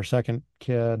just had our second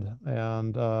kid,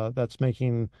 and that's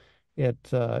making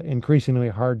it increasingly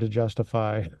hard to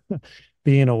justify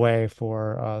being away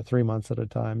for 3 months at a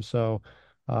time. So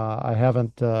I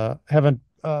haven't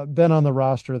been on the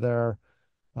roster there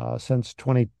since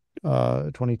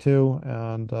 2022,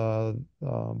 and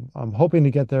I'm hoping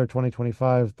to get there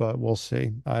 2025, but we'll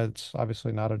see. It's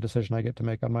obviously not a decision I get to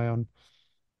make on my own.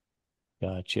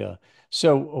 Gotcha.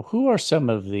 So, who are some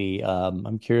of the?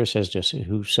 I'm curious as to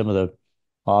who some of the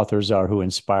authors are who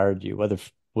inspired you,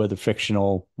 whether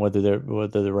fictional, whether they're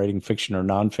writing fiction or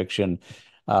nonfiction.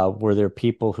 Were there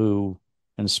people who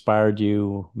inspired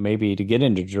you maybe to get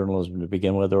into journalism to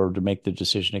begin with, or to make the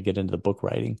decision to get into the book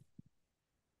writing?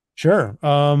 Sure.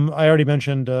 I already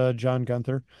mentioned John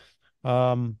Gunther.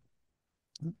 Um,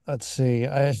 let's see.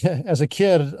 As a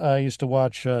kid, I used to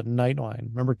watch Nightline.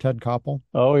 Remember Ted Koppel?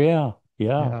 Oh yeah,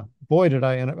 yeah. Yeah. Boy, did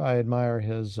I admire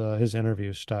his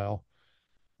interview style.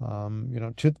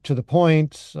 To the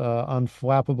point,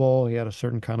 unflappable. He had a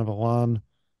certain kind of elan,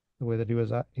 the way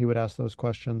that he would ask those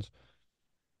questions.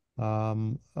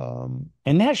 Um, um,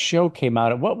 And that show came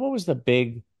out. What was the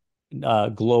big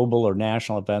global or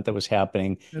national event that was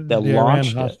happening that the Iran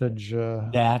launched it? hostage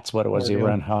That's what it was, the ordeal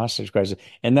Iran hostage crisis,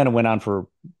 and then it went on for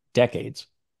decades.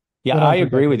 Yeah, went I on for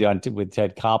agree with you decades. on with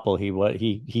Ted Koppel.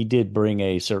 He did bring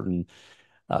a certain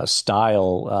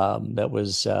style that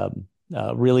was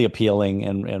really appealing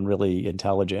and really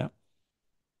intelligent.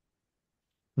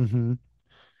 Hmm.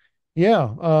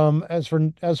 Yeah. As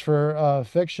for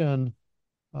fiction,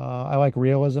 I like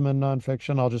realism in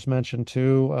nonfiction. I'll just mention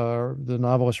two. The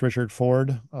novelist Richard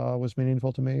Ford was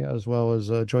meaningful to me, as well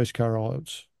as Joyce Carol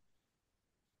Oates,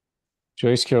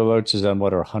 Joyce Carol Oates is on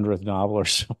what, her 100th novel or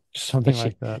so. something She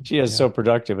like that. she is Yeah. so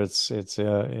productive. It's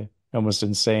almost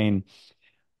insane.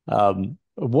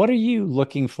 What are you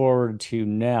looking forward to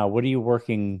now? What are you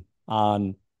working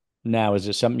on now? Is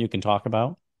it something you can talk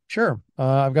about? Sure.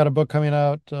 I've got a book coming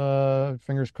out,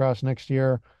 fingers crossed, next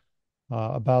year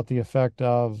about the effect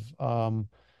of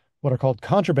what are called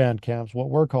contraband camps, what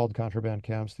were called contraband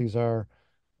camps. These are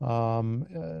um,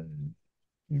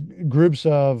 groups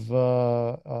of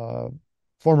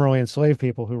formerly enslaved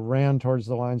people who ran towards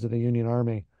the lines of the Union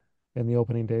Army in the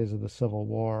opening days of the Civil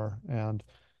War and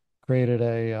created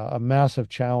a massive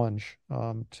challenge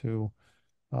to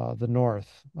the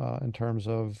North in terms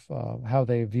of how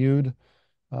they viewed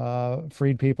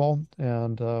freed people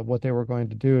and what they were going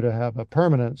to do to have a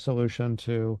permanent solution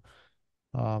to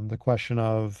the question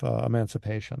of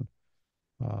emancipation.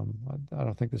 I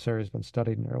don't think this area has been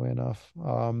studied nearly enough.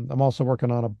 I'm also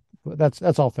working on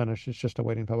that's all finished. It's just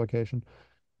awaiting publication.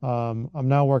 I'm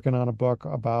now working on a book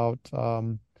about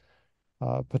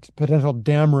potential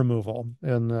dam removal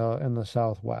in the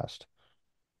Southwest.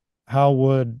 How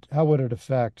would it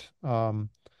affect um,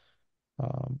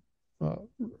 uh,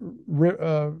 ri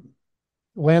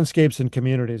landscapes and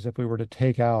communities if we were to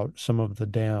take out some of the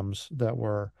dams that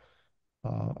were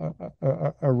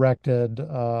erected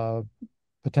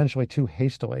potentially too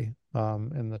hastily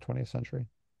in the 20th century.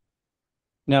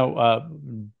 Now,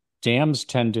 dams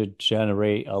tend to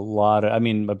generate a lot of, I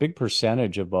mean, a big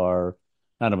percentage of our,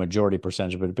 not a majority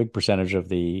percentage, but a big percentage of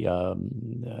the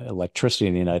electricity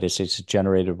in the United States is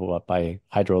generated by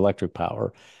hydroelectric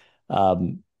power.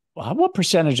 Um, what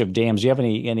percentage of dams, do you have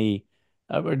any,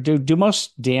 do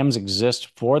most dams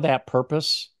exist for that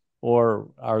purpose, or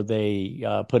are they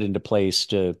put into place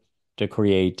to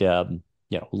create,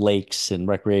 lakes and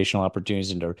recreational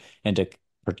opportunities and to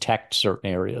protect certain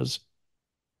areas?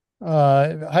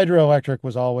 Hydroelectric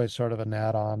was always sort of an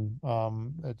add-on.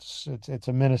 It's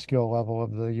a minuscule level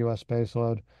of the U.S.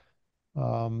 baseload.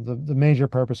 The major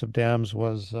purpose of dams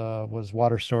was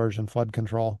water storage and flood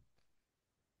control.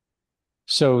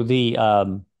 So the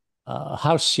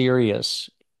how serious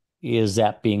is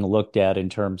that being looked at in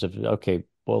terms of, okay,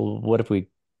 well, what if we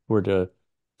were to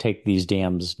take these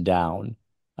dams down?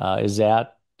 Is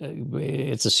that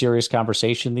it's a serious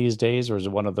conversation these days, or is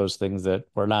it one of those things that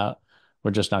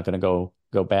we're just not going to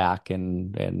go back,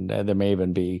 and there may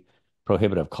even be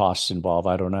prohibitive costs involved.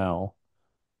 I don't know.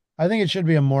 I think it should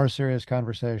be a more serious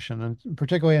conversation, and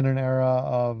particularly in an era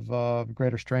of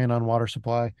greater strain on water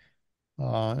supply,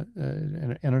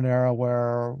 in an era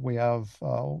where we have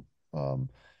um,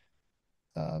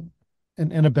 uh,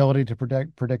 an inability to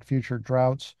predict future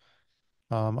droughts.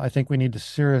 I think we need to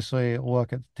seriously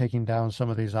look at taking down some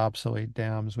of these obsolete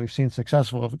dams. We've seen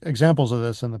successful examples of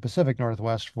this in the Pacific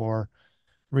Northwest for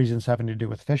reasons having to do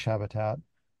with fish habitat.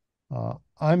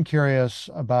 I'm curious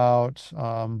about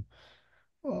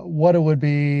what it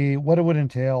would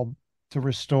entail to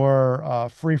restore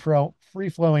free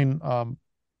flowing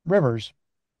rivers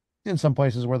in some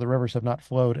places where the rivers have not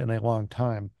flowed in a long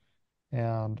time.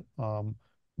 And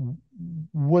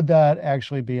would that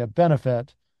actually be a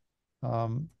benefit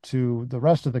to the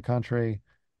rest of the country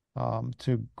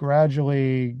to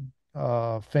gradually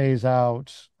phase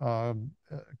out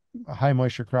high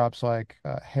moisture crops like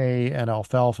hay and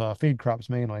alfalfa, feed crops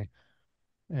mainly,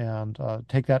 and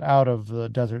take that out of the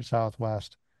desert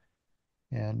Southwest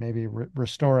and maybe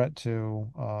restore it to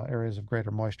areas of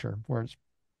greater moisture where it's,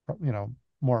 you know,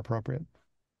 more appropriate.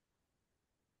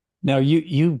 Now,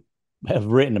 you have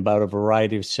written about a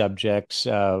variety of subjects,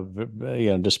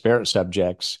 disparate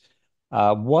subjects.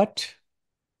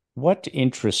 What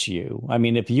interests you? I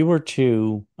mean, if you were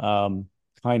to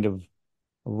kind of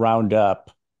round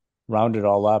up, round it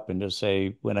all up, and just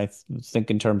say, when I think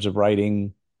in terms of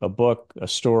writing a book, a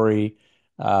story,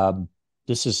 um,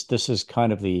 this is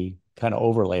kind of the kind of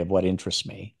overlay of what interests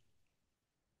me.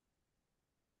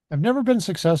 I've never been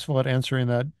successful at answering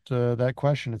that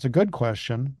question. It's a good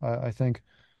question. I think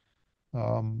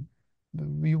um,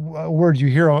 a word you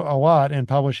hear a lot in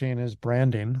publishing is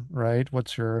branding, right?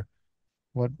 What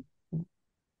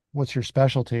what's your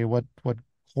specialty? What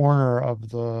corner of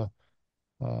the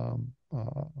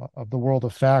world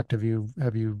of fact have you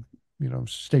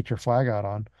staked your flag out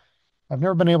on? I've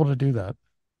never been able to do that.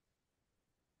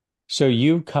 So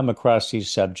you come across these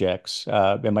subjects.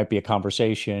 It might be a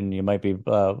conversation. You might be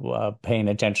paying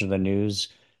attention to the news.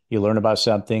 You learn about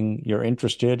something, you're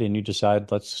interested, and you decide,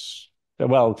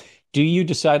 well, do you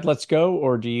decide let's go,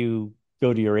 or do you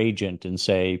go to your agent and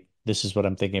say, this is what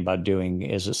I'm thinking about doing.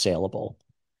 Is it saleable?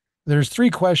 There's three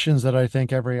questions that I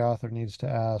think every author needs to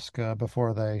ask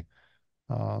before they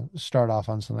start off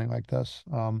on something like this.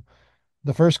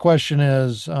 The first question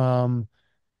is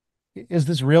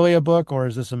this really a book or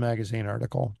is this a magazine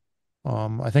article?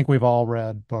 I think we've all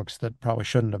read books that probably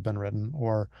shouldn't have been written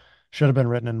or should have been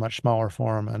written in much smaller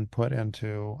form and put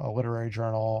into a literary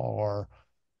journal or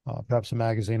perhaps a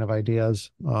magazine of ideas,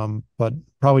 but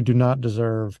probably do not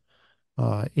deserve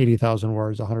 80,000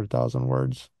 words, 100,000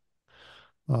 words.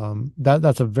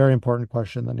 That's a very important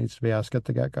question that needs to be asked at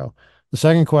the get-go. The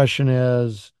second question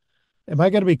is, am I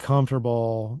going to be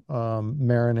comfortable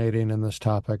marinating in this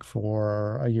topic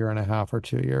for a year and a half or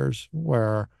 2 years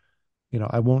where,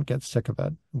 I won't get sick of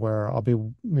it, where I'll be,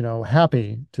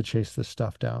 happy to chase this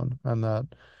stuff down and that,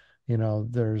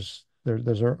 there's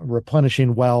a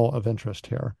replenishing well of interest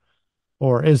here?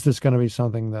 Or is this going to be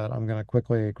something that I'm going to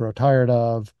quickly grow tired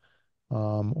of?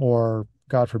 Or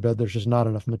God forbid, there's just not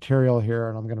enough material here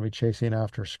and I'm going to be chasing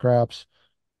after scraps.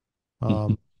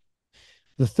 Um,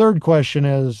 the third question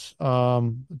is,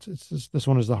 this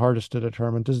one is the hardest to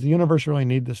determine. Does the universe really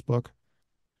need this book?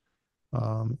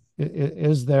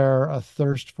 Is there a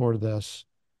thirst for this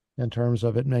in terms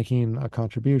of it making a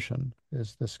contribution?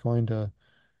 Is this going to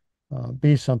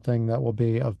be something that will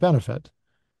be of benefit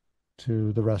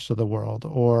to the rest of the world?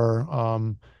 Or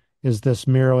is this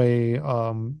merely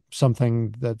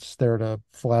something that's there to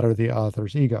flatter the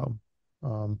author's ego?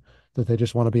 That they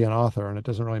just want to be an author and it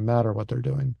doesn't really matter what they're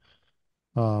doing.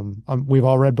 We've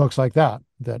all read books like that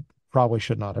probably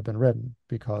should not have been written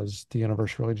because the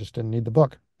universe really just didn't need the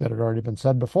book. It had already been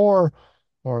said before,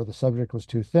 or the subject was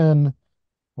too thin,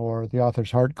 or the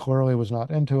author's heart clearly was not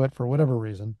into it for whatever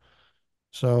reason.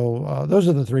 So those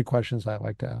are the three questions I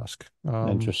like to ask.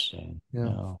 Interesting. Yeah.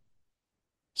 Yeah.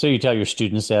 So you tell your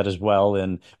students that as well.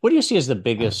 And what do you see as the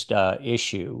biggest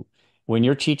issue when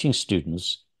you're teaching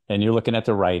students and you're looking at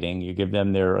the writing, you give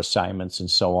them their assignments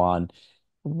and so on?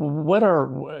 What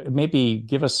are maybe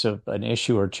give us an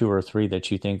issue or two or three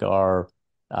that you think are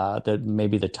that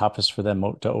maybe the toughest for them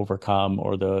to overcome,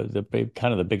 or the big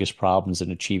kind of the biggest problems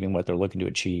in achieving what they're looking to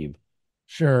achieve?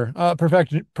 Sure.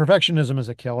 Perfectionism is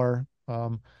a killer.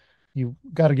 You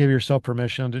got to give yourself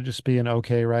permission to just be an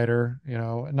okay writer. You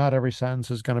know, not every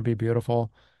sentence is going to be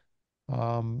beautiful.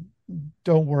 Um,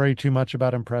 don't worry too much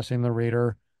about impressing the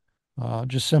reader.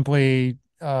 Just simply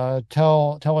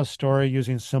tell a story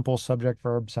using simple subject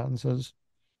verb sentences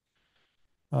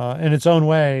in its own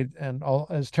way. And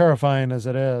as terrifying as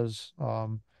it is,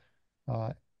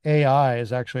 uh, AI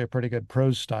is actually a pretty good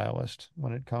prose stylist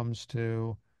when it comes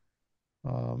to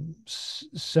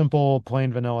simple,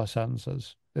 plain vanilla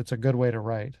sentences. It's a good way to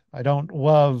write. I don't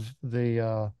love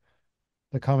the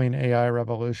coming AI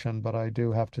revolution, but I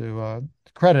do have to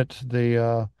credit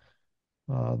the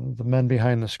men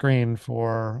behind the screen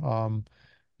for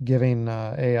giving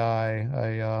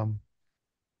AI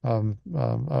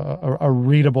a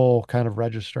readable kind of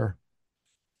register.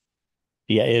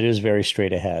 Yeah, it is very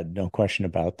straight ahead, no question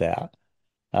about that.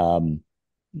 Um,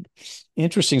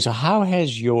 Interesting. So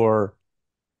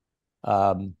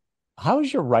um, how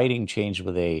has your writing changed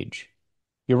with age?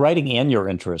 Your writing and your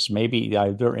interests, maybe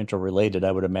they're interrelated,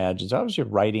 I would imagine. So how has your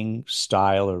writing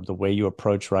style or the way you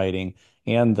approach writing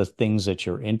and the things that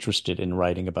you're interested in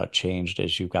writing about changed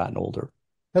as you've gotten older?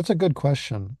 That's a good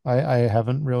question. I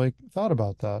haven't really thought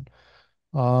about that.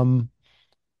 Um,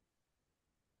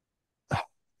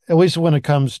 at least when it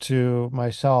comes to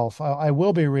myself, I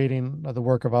will be reading the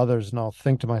work of others and I'll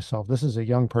think to myself, this is a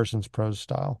young person's prose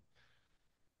style.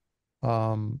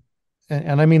 Um,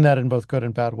 and I mean that in both good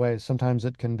and bad ways. Sometimes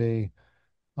it can be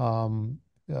um,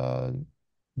 uh,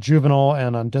 juvenile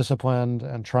and undisciplined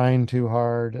and trying too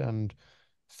hard and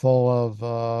full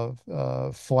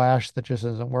of flash that just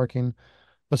isn't working.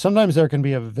 But sometimes there can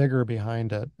be a vigor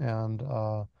behind it and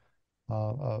a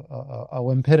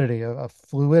limpidity, a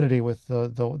fluidity with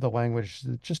the language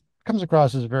that just comes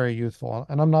across as very youthful.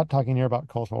 And I'm not talking here about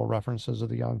cultural references of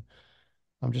the young.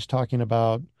 I'm just talking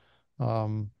about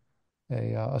um,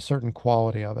 a certain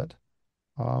quality of it.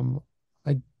 Um,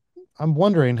 I I'm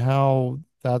wondering how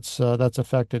that's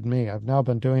affected me. I've now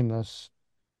been doing this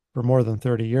for more than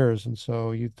 30 years, and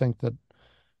so you'd think that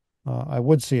I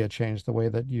would see a change the way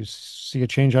that you see a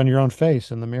change on your own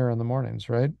face in the mirror in the mornings,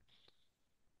 right?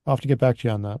 I'll have to get back to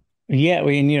you on that. Yeah,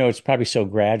 well, and it's probably so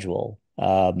gradual.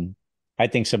 I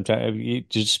think sometimes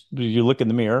you look in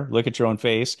the mirror, look at your own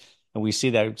face, and we see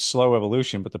that slow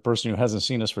evolution. But the person who hasn't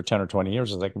seen us for 10 or 20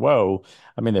 years is like, whoa.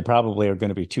 I mean, they probably are going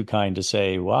to be too kind to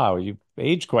say, wow, you've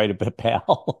aged quite a bit,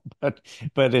 pal. But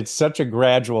it's such a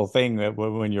gradual thing that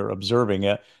when you're observing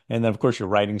it, and then of course your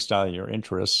writing style, your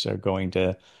interests are going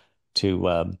to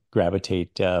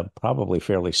gravitate probably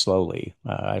fairly slowly.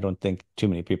 I don't think too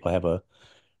many people have a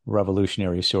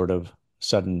revolutionary sort of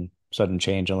sudden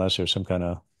change unless there's some kind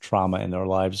of trauma in their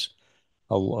lives,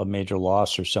 a major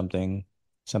loss or something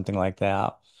like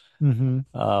that. Hmm.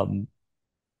 Um,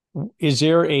 is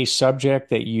there a subject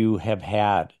that you have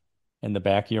had in the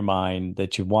back of your mind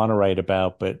that you want to write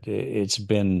about, but it's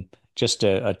been just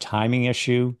a timing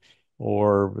issue,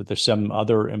 or there's some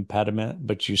other impediment,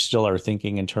 but you still are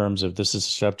thinking in terms of this is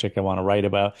a subject I want to write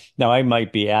about? Now, I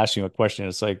might be asking you a question.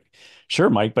 It's like,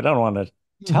 sure, Mike, but I don't want to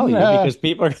tell you because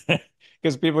people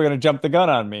are going to jump the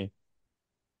gun on me.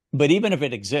 But even if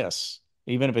it exists,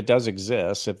 even if it does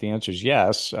exist, if the answer is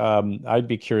yes, I'd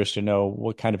be curious to know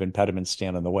what kind of impediments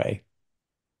stand in the way.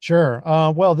 Sure.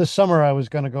 Well, this summer I was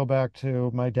going to go back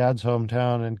to my dad's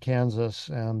hometown in Kansas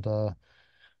and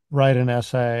write an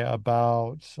essay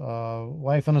about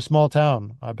life in a small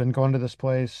town. I've been going to this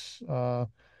place as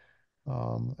I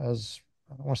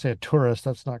don't want to say a tourist.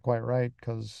 That's not quite right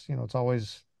because it's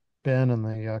always been in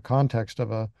the context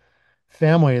of a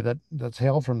family that's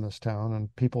hailed from this town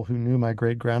and people who knew my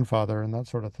great grandfather and that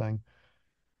sort of thing.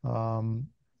 Um,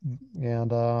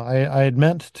 and I had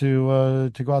meant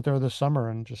to go out there this summer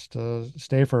and just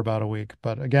stay for about a week.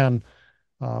 But again,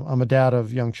 I'm a dad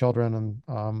of young children,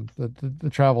 and the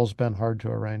travel's been hard to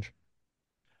arrange.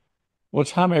 Well,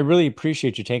 Tom, I really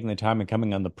appreciate you taking the time and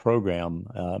coming on the program.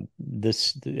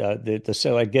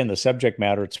 So again, the subject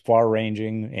matter, it's far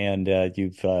ranging, and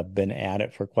you've been at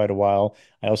it for quite a while.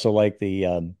 I also like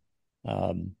the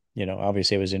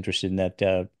obviously I was interested in that,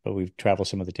 but we've traveled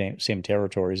some of the same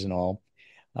territories and all.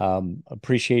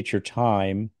 Appreciate your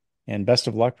time and best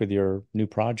of luck with your new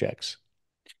projects.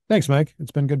 Thanks, Mike.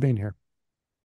 It's been good being here.